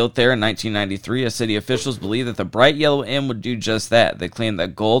McDonald's was built there in 1993, city officials believed that the bright yellow M would do just that. They claimed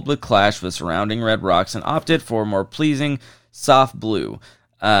that gold would clash with surrounding red rocks and opted for a more pleasing, soft blue.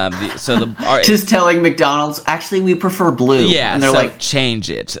 Just telling McDonald's, actually, we prefer blue. Yeah, and they're like, change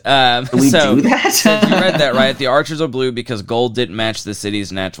it. Do we do that? You read that right. The arches are blue because gold didn't match the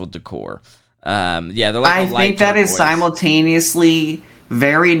city's natural decor. They're like I think that is simultaneously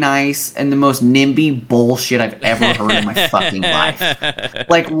very nice and the most NIMBY bullshit I've ever heard in my fucking life.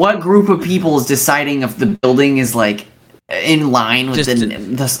 Like, what group of people is deciding if the building is like in line with the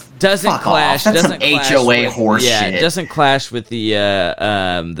doesn't clash? That's doesn't some HOA horse shit. It doesn't clash with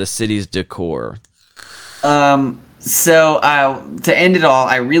the city's decor. So to end it all,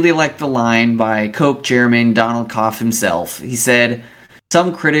 I really like the line by Coke chairman Donald Koff himself. He said,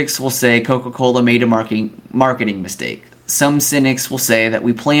 "Some critics will say Coca-Cola made a marketing mistake. Some cynics will say that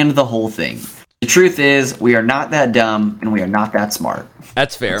we planned the whole thing. The truth is, we are not that dumb and we are not that smart."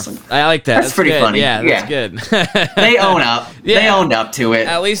 That's fair. I like that. That's pretty good. funny. Yeah, that's good. They own up. Yeah. They owned up to it.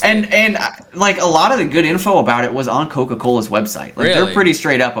 At least, and like a lot of the good info about it was on Coca-Cola's website. Like really? They're pretty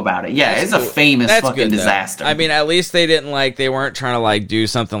straight up about it. Yeah, it's a famous fucking disaster. I mean, at least they weren't trying to like do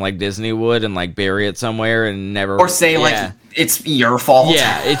something like Disney would and like bury it somewhere and never or say like it's your fault.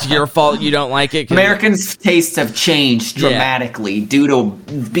 Yeah, it's your fault you don't like it. Americans' tastes have changed dramatically due to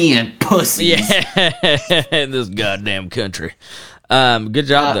being pussies. Yeah, in this goddamn country. Good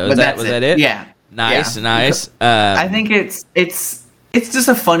job though. Was that it? Yeah. Nice. I think it's just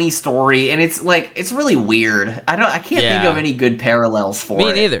a funny story, and it's really weird. I can't think of any good parallels for it.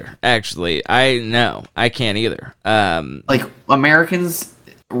 Me neither, actually. I can't either. Like Americans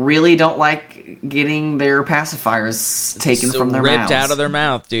really don't like getting their pacifiers taken from their mouths. Ripped out of their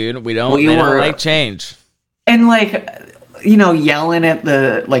mouth, dude. They don't like change. And yelling at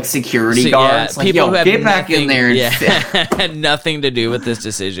the security guards, people who have get back in there. Had nothing to do with this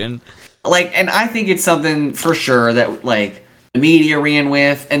decision. And I think it's something for sure that the media ran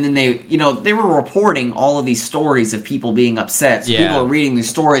with, and then they were reporting all of these stories of people being upset. So people are reading these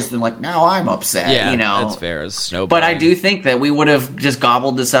stories and now I'm upset. Yeah, that's fair. It's snowballing. But I do think that we would have just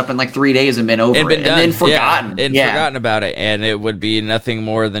gobbled this up in 3 days and been over it, and then forgotten. Forgotten about it, and it would be nothing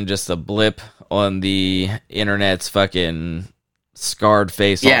more than just a blip on the internet's fucking scarred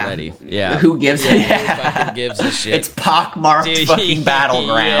face already. Yeah. Who gives Who fucking gives a shit? It's pockmarked fucking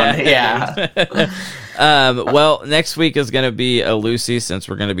battleground. Yeah. Well, next week is going to be a Lucy, since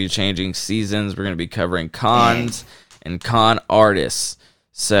we're going to be changing seasons. We're going to be covering cons and con artists.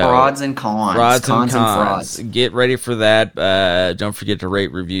 So frauds and cons. Cons and frauds. Get ready for that. Don't forget to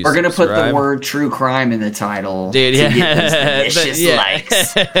rate, review, We're going to put the word true crime in the title. Dude, to get those delicious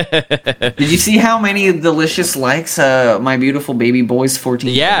likes. Did you see how many delicious likes my beautiful baby boy's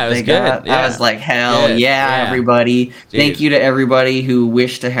 14th birthday got? I was like, hell yeah, everybody. Dude. Thank you to everybody who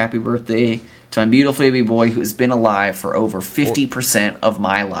wished a happy birthday to my beautiful baby boy who has been alive for over 50% of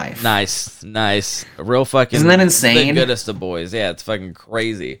my life. Nice. Real fucking... Isn't that insane? The goodest of boys. Yeah, it's fucking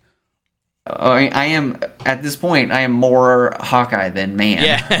crazy. I am, at this point, I am more Hawkeye than man.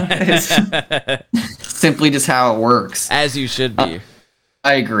 Yeah. Simply just how it works. As you should be.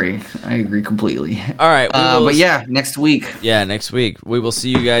 I agree completely. All right. But yeah, next week. Yeah, next week. We will see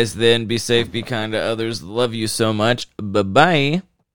you guys then. Be safe, be kind to others. Love you so much. Bye-bye.